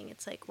bad thing.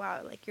 It's like,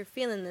 wow, like you're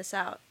feeling this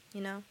out,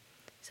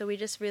 So we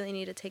just really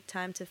need to take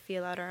time to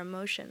feel out our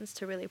emotions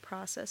to really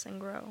process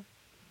and grow.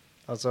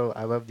 Also,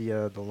 I love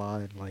the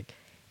line like,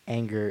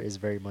 anger is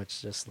very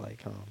much just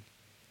like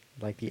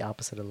the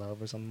opposite of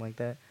love or something like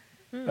that,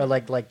 or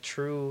like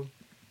true,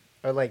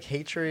 or like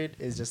hatred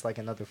is just like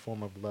another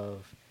form of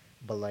love,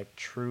 but like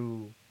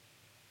true,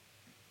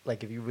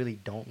 like if you really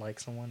don't like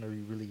someone or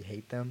you really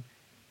hate them,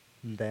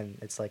 then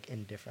it's like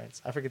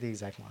indifference. I forget the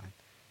exact line.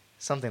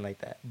 Something like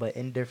that. But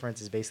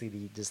indifference is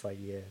basically just like,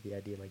 the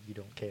idea like you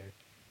don't care.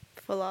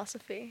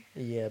 Philosophy.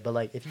 Yeah, but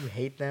like if you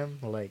hate them,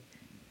 like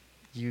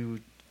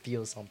you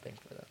feel something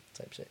for them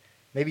type shit.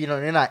 maybe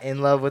you're not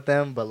in love with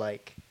them, but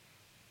like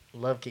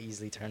love can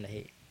easily turn to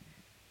hate,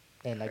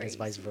 and I guess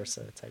vice Crazy.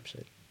 versa type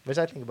shit. Which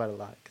I think about a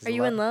lot. Are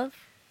you in love?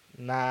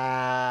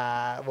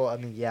 Nah. Well, I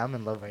mean, yeah, I'm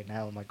in love right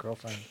now with my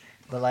girlfriend,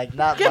 but like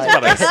not I was like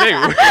about to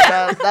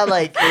say, not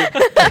like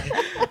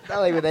not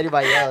like with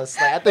anybody else.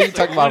 Like I thought you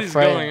talking what about is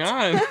friends. going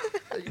on? I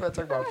thought you were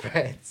talking about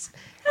friends.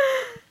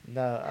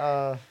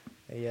 No.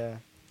 Yeah,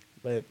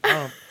 but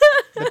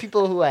the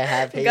people who I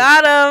have hate.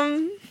 Got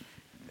him.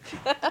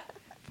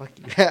 Fuck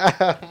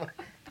you.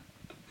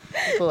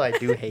 People I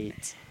do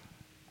hate,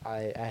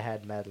 I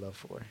had mad love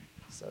for.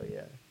 So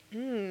yeah,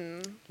 Hmm.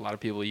 A lot of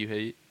people you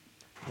hate.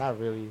 not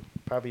really.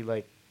 Probably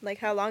Like,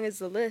 how long is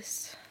the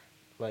list?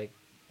 like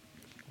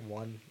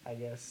one, I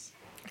guess.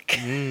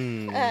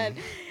 And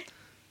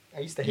I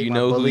used to hate You my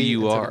know who bully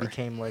you until are. he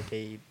became like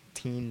a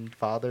teen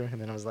father, and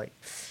then I was like,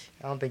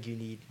 I don't think you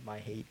need my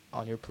hate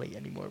on your plate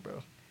anymore,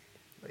 bro.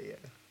 But yeah,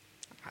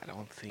 I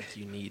don't think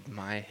you need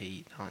my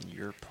hate on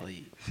your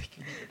plate.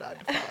 you need a 9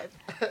 to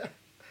 5.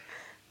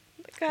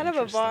 kind of a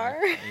Interesting. bar.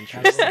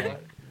 Interesting.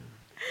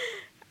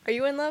 Are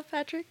you in love,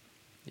 Patrick?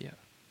 Yeah.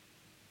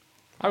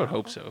 I would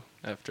hope so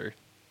after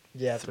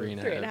Yeah,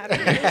 3.5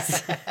 3.5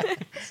 years.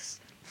 years.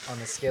 On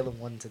a scale of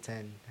 1 to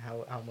 10,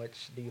 how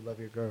much do you love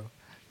your girl?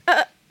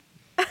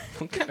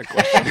 What kind of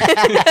question?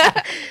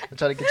 I'm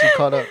trying to get you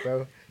caught up,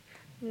 bro.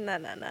 Nah.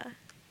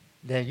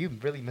 Damn, you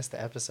really missed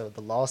the episode,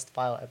 the Lost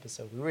File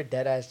episode. We were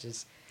dead ass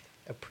just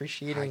I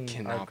appreciating our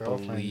cannot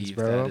girlfriends, believe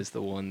bro. that is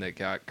the one that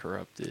got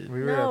corrupted.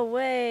 No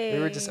way. We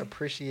were just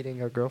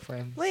appreciating our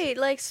girlfriends. Wait,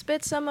 like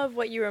spit some of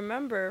what you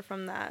remember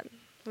from that.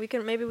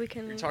 Maybe we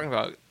can. You're talking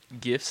about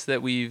gifts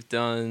that we've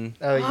done.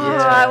 Oh Oh, yeah.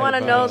 I want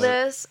to know about-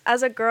 this.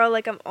 As a girl,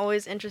 like I'm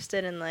always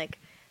interested in like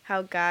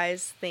how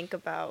guys think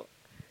about.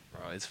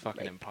 Bro, it's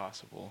fucking Like-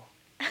 impossible.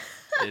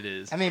 It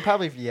is. I mean,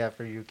 probably yeah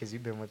for you because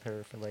you've been with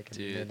her for like a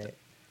Dude, minute.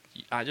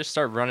 I just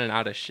start running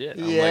out of shit.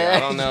 I'm Yeah. like, I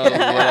don't know what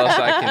else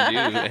I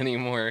can do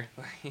anymore.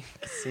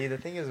 See, the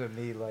thing is with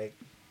me, like,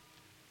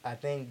 I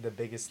think the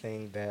biggest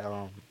thing that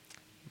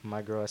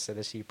my girl said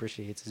that she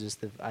appreciates is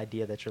just the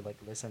idea that you're like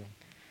listening.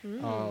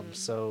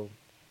 So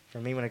for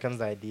me, when it comes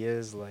to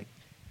ideas, like,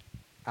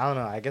 I don't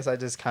know. I guess I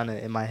just kind of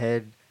in my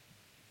head,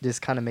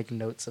 just kind of make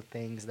notes of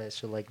things that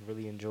she'll like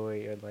really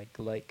enjoy or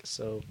like.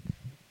 So,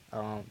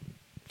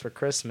 for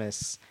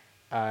Christmas,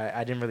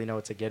 I didn't really know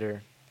what to get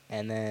her,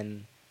 and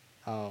then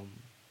I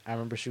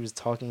remember she was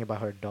talking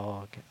about her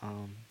dog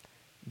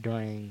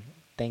during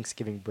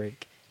Thanksgiving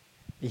break.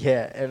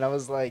 Yeah, and I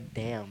was like,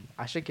 damn,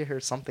 I should get her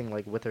something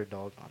like with her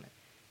dog on it,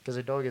 because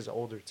her dog is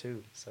older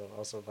too. So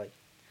also like,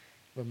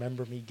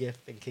 remember me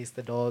gift in case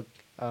the dog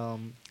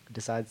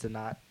decides to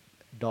not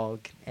dog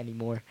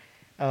anymore.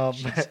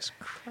 Jesus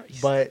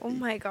Christ. But Oh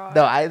my god.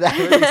 no, I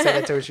really said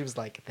that to her. She was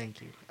like,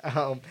 thank you.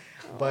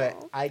 But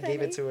Aw, I gave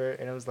it thanks. to her,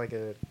 and it was like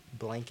a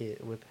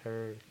blanket with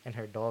her and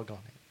her dog on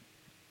it.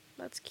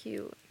 That's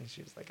cute. And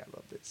she was like, I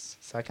love this.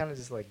 So I kind of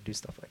just like do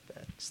stuff like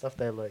that. Stuff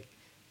that like,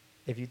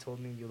 if you told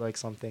me you like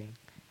something,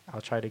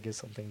 I'll try to get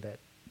something that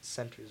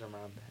centers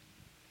around that.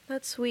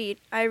 That's sweet.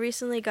 I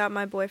recently got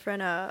my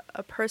boyfriend a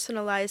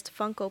personalized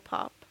Funko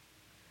Pop.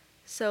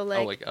 So like,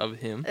 Oh, like of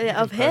him? You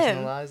of can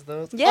him. Personalize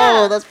those?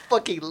 Yeah. Oh, that's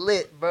fucking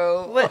lit,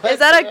 bro. What is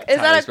that a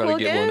Tyler's about cool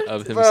to get gift? one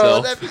of Bro,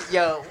 himself. that'd be,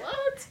 yo,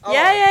 what? Oh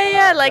Yeah, my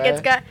yeah. God, Like bruh.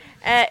 it's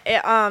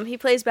got he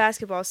plays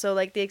basketball, so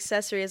like the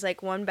accessory is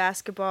like one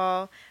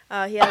basketball.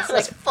 He has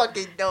like That's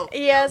fucking dope.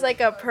 he has like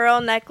a pearl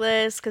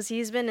necklace because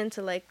he's been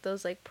into like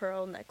those like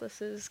pearl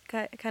necklaces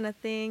kind of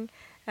thing.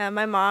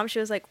 My mom, she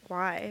was like,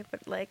 "Why?"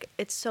 But like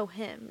it's so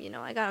him, you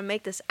know. I gotta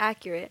make this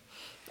accurate.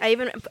 I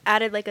even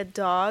added like a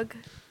dog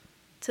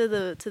to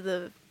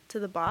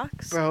the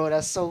box. Bro,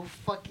 that's so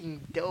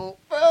fucking dope,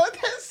 bro.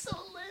 That's so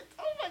lit.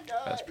 Oh my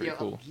god. That's pretty Yo,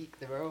 cool. I'm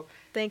geeked, bro.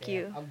 Thank Yeah,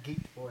 you. I'm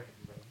geeked for him,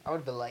 bro. I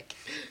would be like,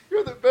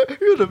 you're the best.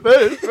 You're the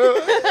best,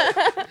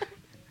 bro.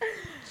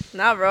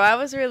 Nah, bro, I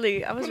was when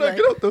like, I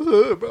get out the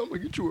hood, bro, I'm gonna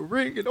get you a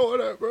ring and all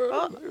that, bro.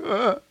 Oh. I'm like,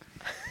 ah.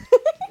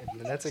 If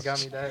Vanessa got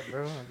me that,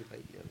 bro, I'd be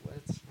like, yo,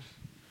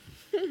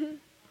 what?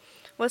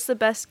 what's the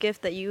best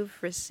gift that you've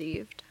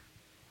received?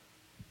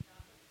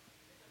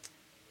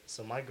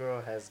 So my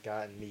girl has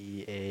gotten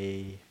me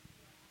a.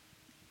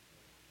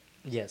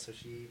 Yeah,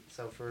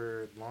 so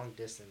for long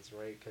distance,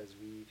 right? Because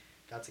we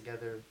got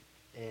together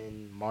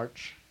in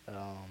March,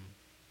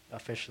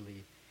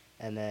 officially,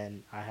 and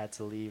then I had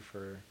to leave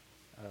for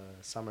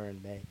summer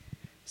in May.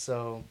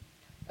 So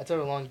I told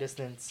her long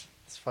distance,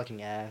 it's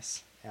fucking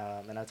ass,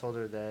 and I told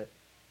her that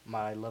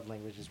my love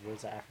language is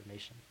words of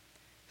affirmation.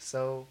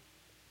 So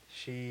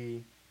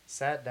she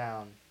sat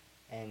down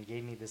and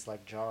gave me this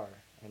like jar,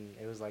 and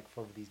it was like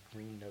full of these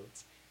green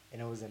notes,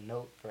 and it was a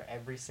note for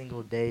every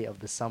single day of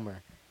the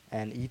summer,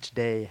 and each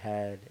day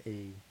had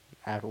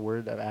a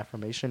word of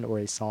affirmation or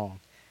a song.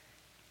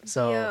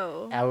 So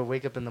Yo. I would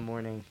wake up in the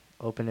morning,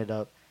 open it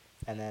up,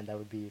 and then that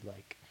would be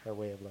like her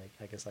way of like,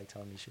 I guess, like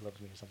telling me she loves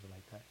me or something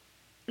like that.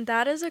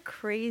 That is a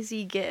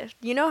crazy gift.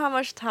 You know how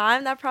much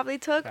time that probably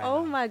took? I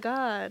Oh know. my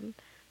god.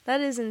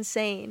 That is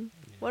insane.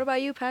 What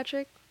about you,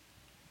 Patrick?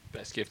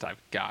 Best gift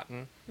I've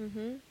gotten.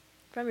 Mm-hmm.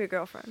 From your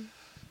girlfriend.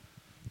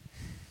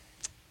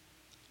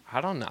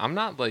 I don't know. I'm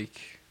not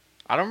like,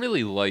 I don't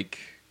really like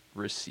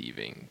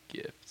receiving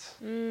gifts.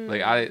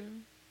 Like I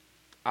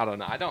don't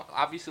know. I don't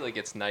obviously like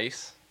it's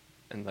nice,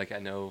 and like I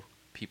know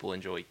people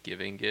enjoy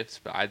giving gifts,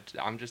 but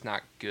I'm just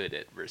not good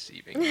at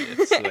receiving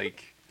gifts.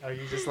 Like Are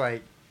you just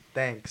like,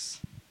 thanks,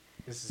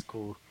 this is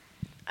cool?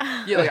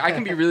 yeah, like I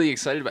can be really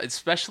excited about it,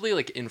 especially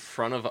like in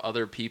front of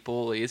other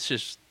people. Like it's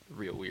just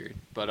real weird.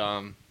 But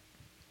I'm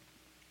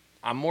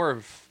more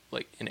of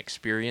like an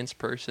experienced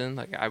person.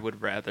 Like I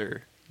would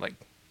rather like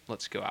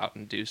let's go out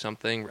and do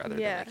something rather than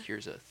Yeah. like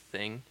here's a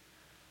thing.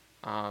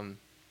 So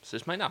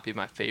this might not be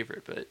my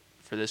favorite, but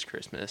for this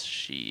Christmas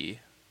she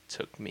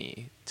took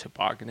me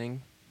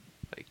tobogganing.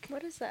 Like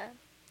What is that?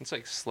 it's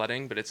like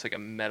sledding, but it's like a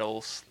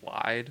metal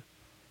slide,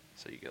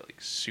 so you go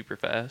like super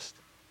fast.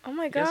 Oh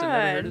my You god. guys have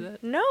never heard of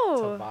that? No.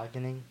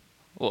 Tobogganing.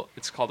 Well,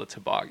 it's called a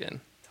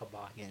toboggan.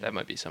 Toboggan. That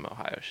might be some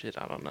Ohio shit.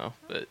 I don't know,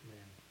 but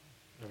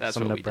Or that's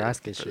some what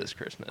Nebraska we did for shit, this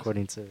Christmas.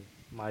 according to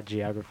my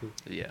geography.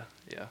 Yeah,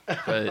 yeah.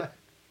 But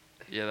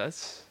yeah,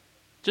 that's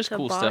just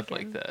cool stuff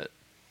like Toboggan. that.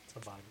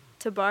 Toboggan.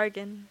 To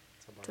bargain.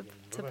 Toboggan. What about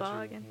you?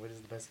 Toboggan. What is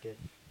the best gift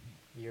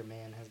your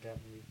man has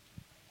gotten you?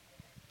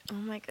 Oh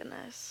my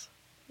goodness.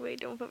 Wait,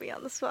 don't put me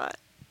on the spot.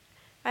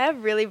 I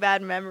have really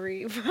bad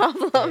memory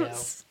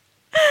problems.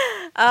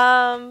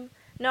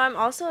 No, I'm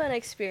also an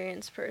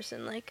experienced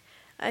person. Like,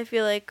 I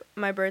feel like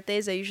my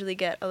birthdays, I usually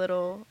get a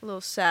little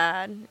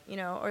sad, you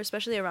know, or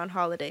especially around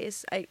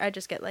holidays. I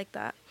just get like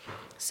that.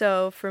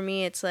 So for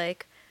me, it's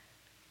like,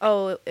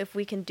 oh, if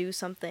we can do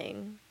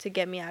something to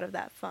get me out of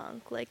that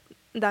funk, like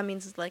that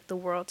means it's like the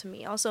world to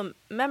me. Also,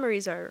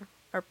 memories are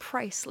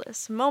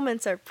priceless.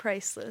 Moments are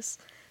priceless.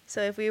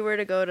 So if we were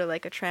to go to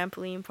like a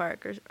trampoline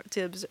park or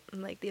to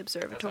like the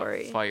observatory,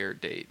 That's a fire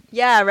date.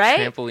 yeah, right.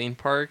 Trampoline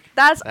park.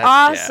 That's That's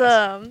gas.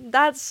 awesome.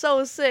 That's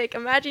so sick.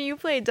 Imagine you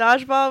play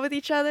dodgeball with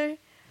each other.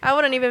 I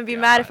wouldn't even be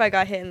mad if I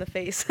got hit in the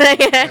face.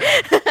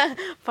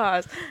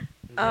 Pause.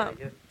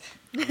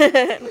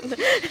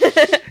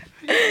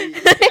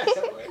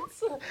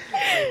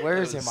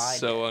 Where's That your was mind?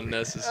 so at?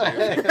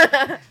 unnecessary.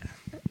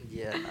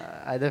 Yeah,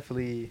 nah, I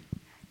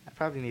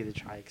probably need to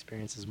try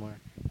experiences more.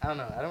 I don't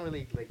know. I don't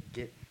really like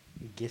get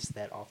gifts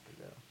that often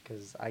though,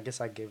 because I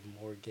guess I give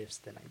more gifts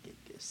than I get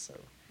gifts. So.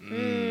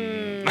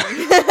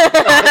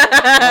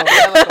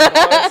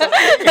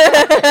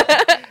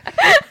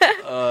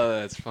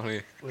 That's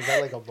funny. Was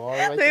that like a bar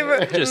right They there? were-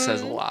 It just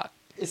says a lot.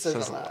 It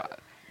says a lot.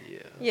 Yeah.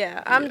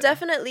 Yeah, I'm Yeah.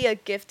 definitely a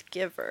gift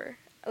giver.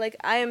 Like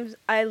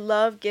I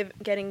love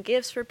getting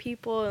gifts for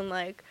people and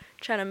like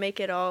trying to make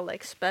it all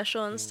like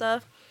special and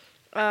stuff.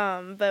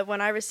 But when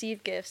I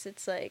receive gifts,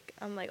 it's like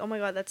I'm like, "Oh my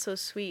god, that's so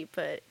sweet."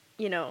 But,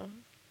 you know,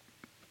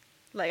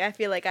 like I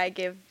feel like I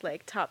give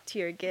like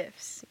top-tier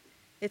gifts.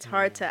 It's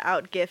hard to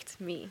outgift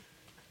me.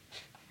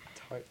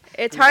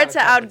 It's hard to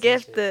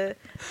outgift the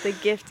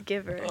gift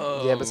giver.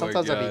 Oh Yeah, my but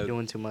sometimes I be God.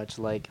 doing too much.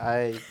 Like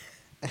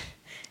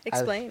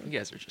Explain. You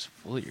guys are just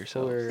full of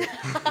yourselves.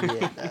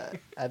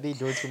 I be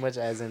doing too much,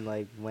 as in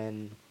like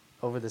when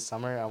over the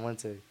summer I want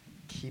to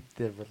keep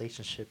the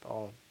relationship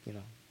all, you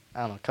know, I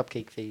don't know,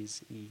 cupcake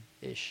phase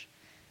ish.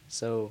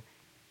 So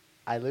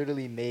I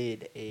literally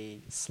made a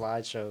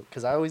slideshow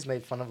because I always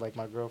made fun of like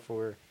my girl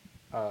for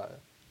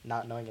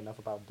not knowing enough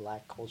about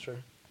black culture.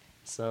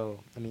 So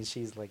I mean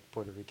she's like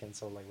Puerto Rican,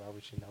 so like why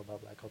would she know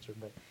about black culture?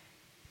 But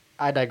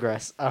I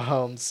digress.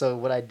 So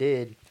what I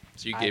did,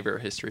 So you gave her a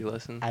history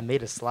lesson? I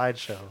made a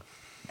slideshow.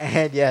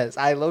 And yes,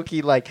 I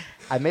low-key, like,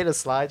 I made a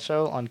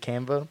slideshow on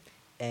Canva,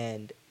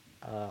 and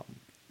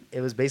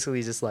it was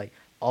basically just, like,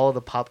 all the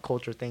pop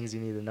culture things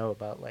you need to know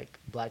about, like,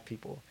 black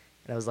people.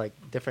 And it was, like,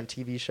 different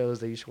TV shows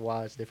that you should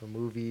watch, different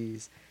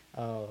movies,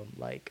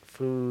 like,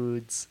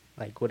 foods,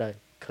 like, what a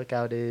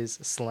cookout is,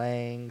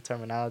 slang,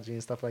 terminology,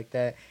 and stuff like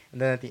that. And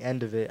then at the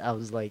end of it, I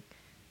was like,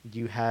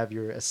 you have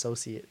your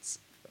associates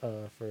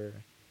for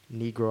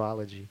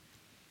Negroology.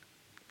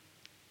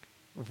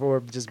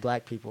 For just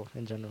black people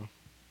in general.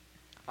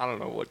 I don't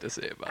know what to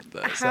say about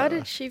that. How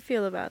did she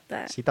feel about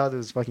that? She thought it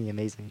was fucking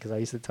amazing because I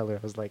used to tell her, I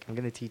was like, I'm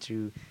going to teach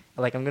you,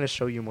 like, I'm going to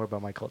show you more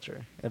about my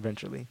culture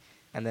eventually.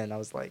 And then I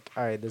was like,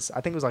 all right,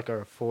 I think it was like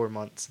our 4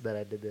 months that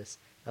I did this.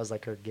 That was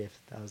like her gift.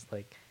 I was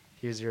like,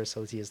 here's your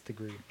associate's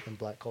degree in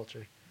black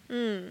culture.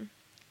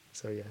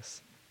 So,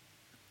 yes.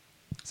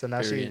 So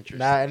now Very interesting.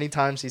 now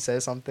anytime she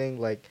says something,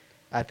 like,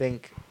 I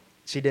think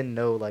she didn't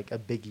know, like, a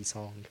Biggie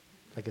song,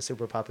 like a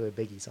super popular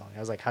Biggie song. I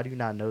was like, how do you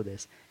not know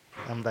this?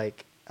 I'm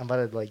like, I'm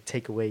about to, like,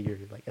 take away your,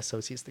 like,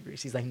 associate's degree.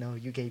 She's like, no,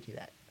 you gave me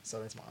that, so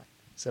that's mine.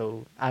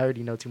 So I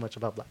already know too much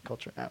about black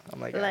culture now.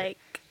 I'm like, all right.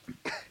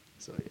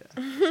 So,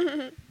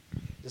 yeah.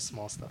 Just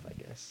small stuff, I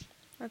guess.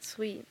 That's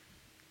sweet.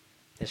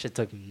 That shit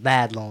took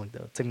mad long,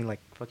 though. It took me, like,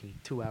 fucking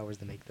 2 hours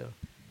to make, though.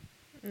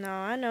 No,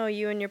 I know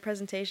you and your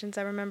presentations.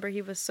 I remember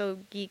he was so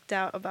geeked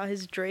out about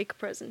his Drake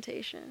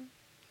presentation.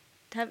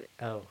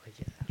 Oh,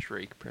 yeah.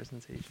 Drake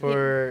presentation.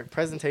 For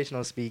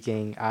presentational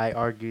speaking, I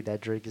argued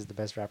that Drake is the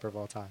best rapper of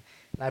all time.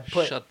 And I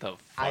put Shut the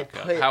I fuck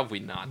up. put How have we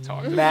not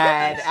talked about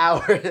mad this?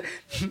 hours,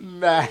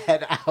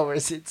 mad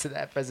hours into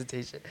that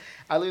presentation.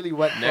 I literally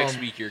went Next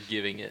from, week you're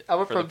giving it I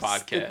went for the from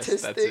podcast.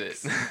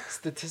 statistics, That's it.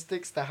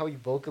 statistics to how he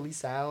vocally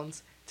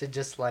sounds to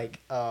just like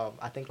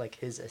I think like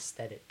his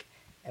aesthetic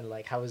and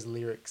like how his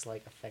lyrics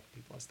like affect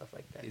people and stuff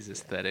like that. His Yeah.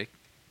 aesthetic.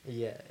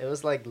 Yeah, it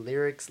was like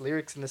lyrics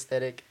and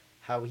aesthetic,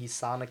 how he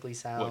sonically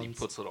sounds. What, he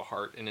puts a little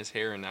heart in his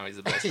hair and now he's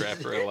the best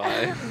rapper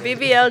alive.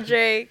 BBL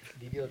Drake.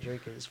 BBL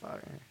Drake is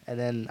fire. And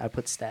then I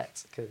put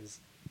stats because,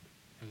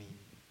 I mean,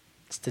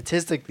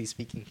 statistically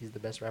speaking, he's the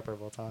best rapper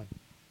of all time.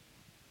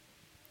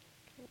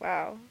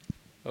 Wow.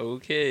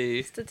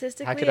 Okay.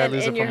 Statistically, How could I and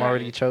lose in if your I'm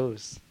already heart.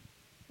 chose?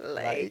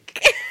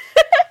 Like.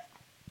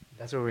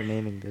 That's what we're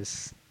naming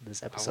this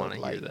I episode. want to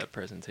like. hear that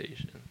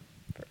presentation.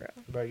 For real.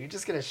 Bro, you're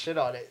just gonna shit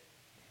on it.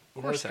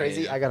 You know what's course I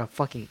crazy? am. I got a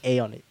fucking A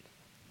on it.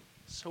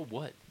 So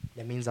what?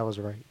 That means I was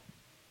right.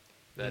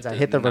 That means I does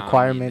hit the not mean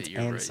requirements that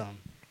you're and right. some.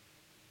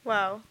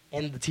 Wow.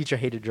 And the teacher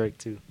hated Drake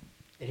too.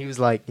 And he was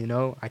like, you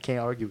know, I can't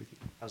argue with you.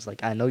 I was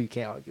like, I know you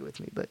can't argue with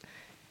me, but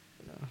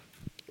you know,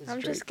 it's I'm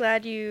Drake. just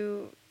glad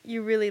you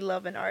really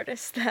love an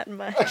artist that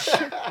much.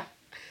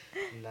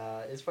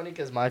 Nah, it's funny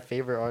because my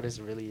favorite artist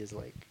really is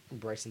like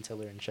Bryson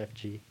Tiller and Chef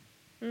G.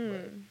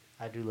 Mm.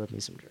 I do love me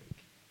some Drake.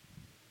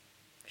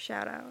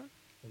 Shout out.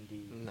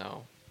 Indeed.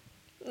 No.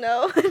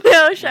 No,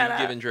 no, shout We've out.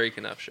 given Drake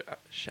enough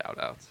shout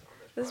outs.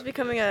 This is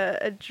becoming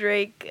a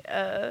Drake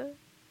fan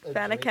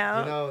Drake,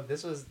 account. You know,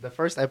 this was the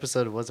first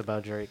episode was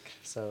about Drake,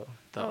 so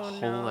The Oh,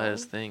 whole no.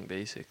 ass thing,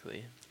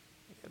 basically.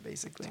 yeah,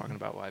 basically Talking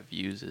about why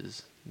views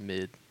is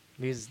mid.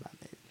 music's not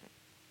made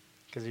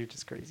because you're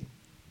just crazy.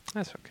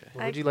 That's okay.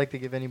 Well, would you like to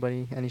give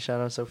anybody any shout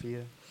outs,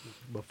 Sophia,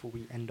 before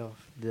we end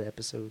off the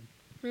episode?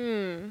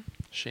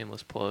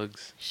 Shameless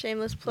plugs.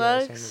 Shameless Yeah,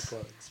 plugs. shameless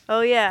plugs.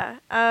 Oh yeah.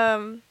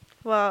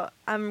 Well,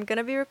 I'm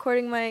gonna be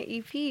recording my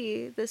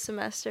EP this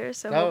semester,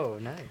 so Oh,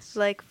 nice.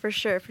 like for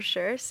sure. So What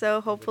are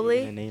you hopefully,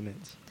 gonna name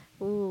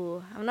it?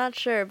 ooh, I'm not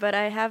sure, but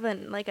I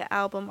haven't like an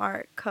album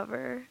art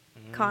cover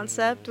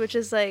concept, which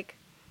is like,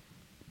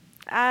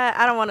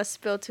 I don't want to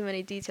spill too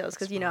many details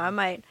because That's you know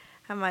fine.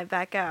 I might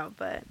back out,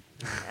 but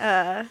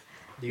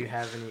Do you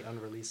have any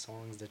unreleased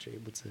songs that you're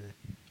able to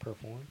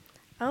perform?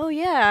 oh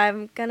yeah,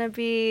 I'm gonna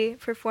be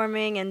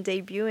performing and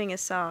debuting a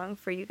song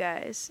for you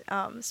guys,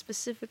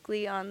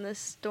 specifically on this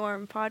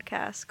Storm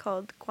podcast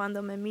called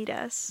Cuando Me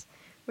Miras,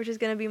 which is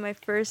gonna be my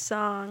first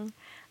song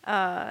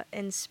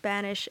in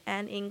Spanish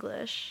and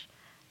English,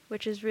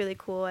 which is really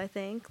cool. I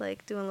think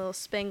like doing a little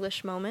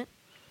Spanglish moment.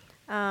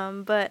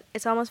 But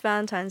it's almost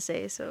Valentine's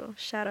Day, so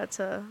shout out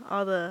to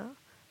all the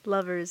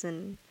lovers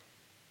and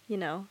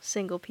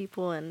single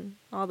people and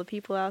all the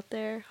people out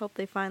there. Hope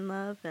they find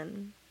love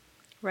and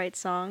write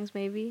songs,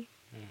 maybe.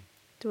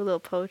 Do a little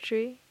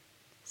poetry.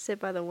 Sit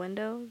by the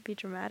window. Be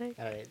dramatic.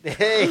 All right.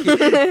 Hey,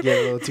 get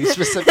a little too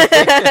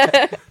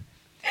specific.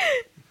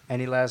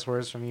 Any last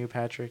words from you,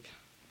 Patrick?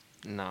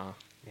 Nah.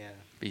 Yeah.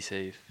 Be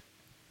safe.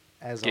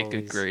 As Get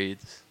always. good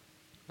grades.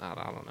 I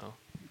don't know.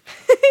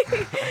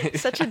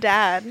 Such a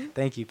dad.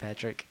 Thank you,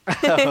 Patrick.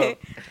 What about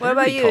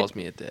Everybody you? calls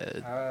me a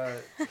dad.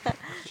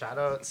 Shout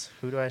outs.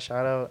 Who do I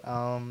shout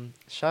out?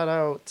 Shout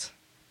out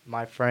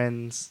my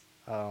friends.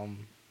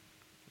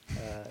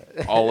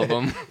 All of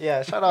them.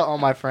 Yeah, shout out all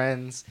my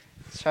friends.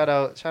 Shout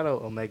out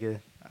Omega.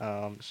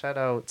 Shout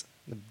out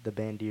the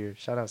Bandier.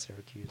 Shout out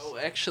Syracuse. Oh,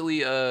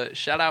 actually,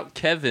 shout out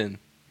Kevin.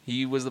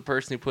 He was the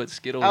person who put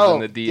Skittles Oh,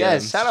 in the DMs.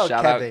 yes, shout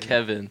out Kevin.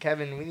 Kevin.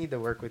 Kevin, we need to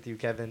work with you,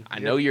 Kevin. I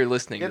know you're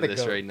listening you're to the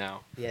this goat. right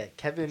now. Yeah,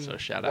 Kevin So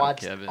shout out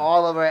watched Kevin.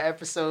 all of our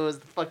episodes,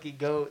 the fucking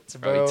goats,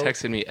 Bro, bro. he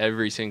texted me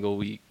every single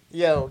week.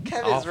 Yo,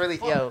 Kevin's Oh, really,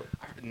 fuck. yo.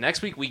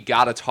 Next week we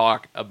gotta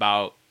talk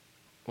about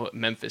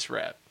Memphis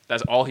rap.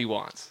 That's all he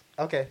wants.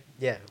 Okay,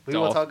 yeah, we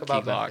Dolph, will talk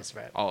about Key Glock, Memphis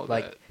rap. all of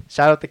like, that.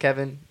 shout out to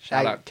Kevin.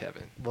 Shout out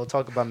Kevin. We'll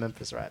talk about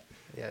Memphis rap.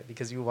 Yeah,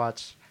 because you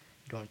watch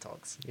Dorm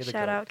Talks. You're the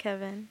Shout goat. out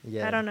Kevin.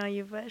 Yeah. I don't know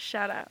you, but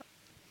shout out.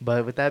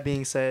 But with that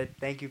being said,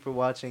 thank you for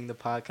watching the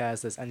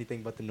podcast that's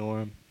anything but the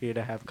norm. Here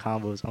to have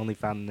combos only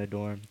found in the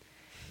dorm.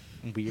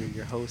 We are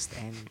your host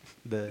and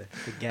the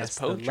guest,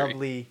 the poetry.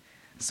 lovely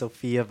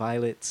Sofia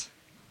Violet.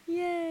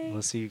 Yay.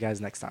 We'll see you guys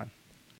next time.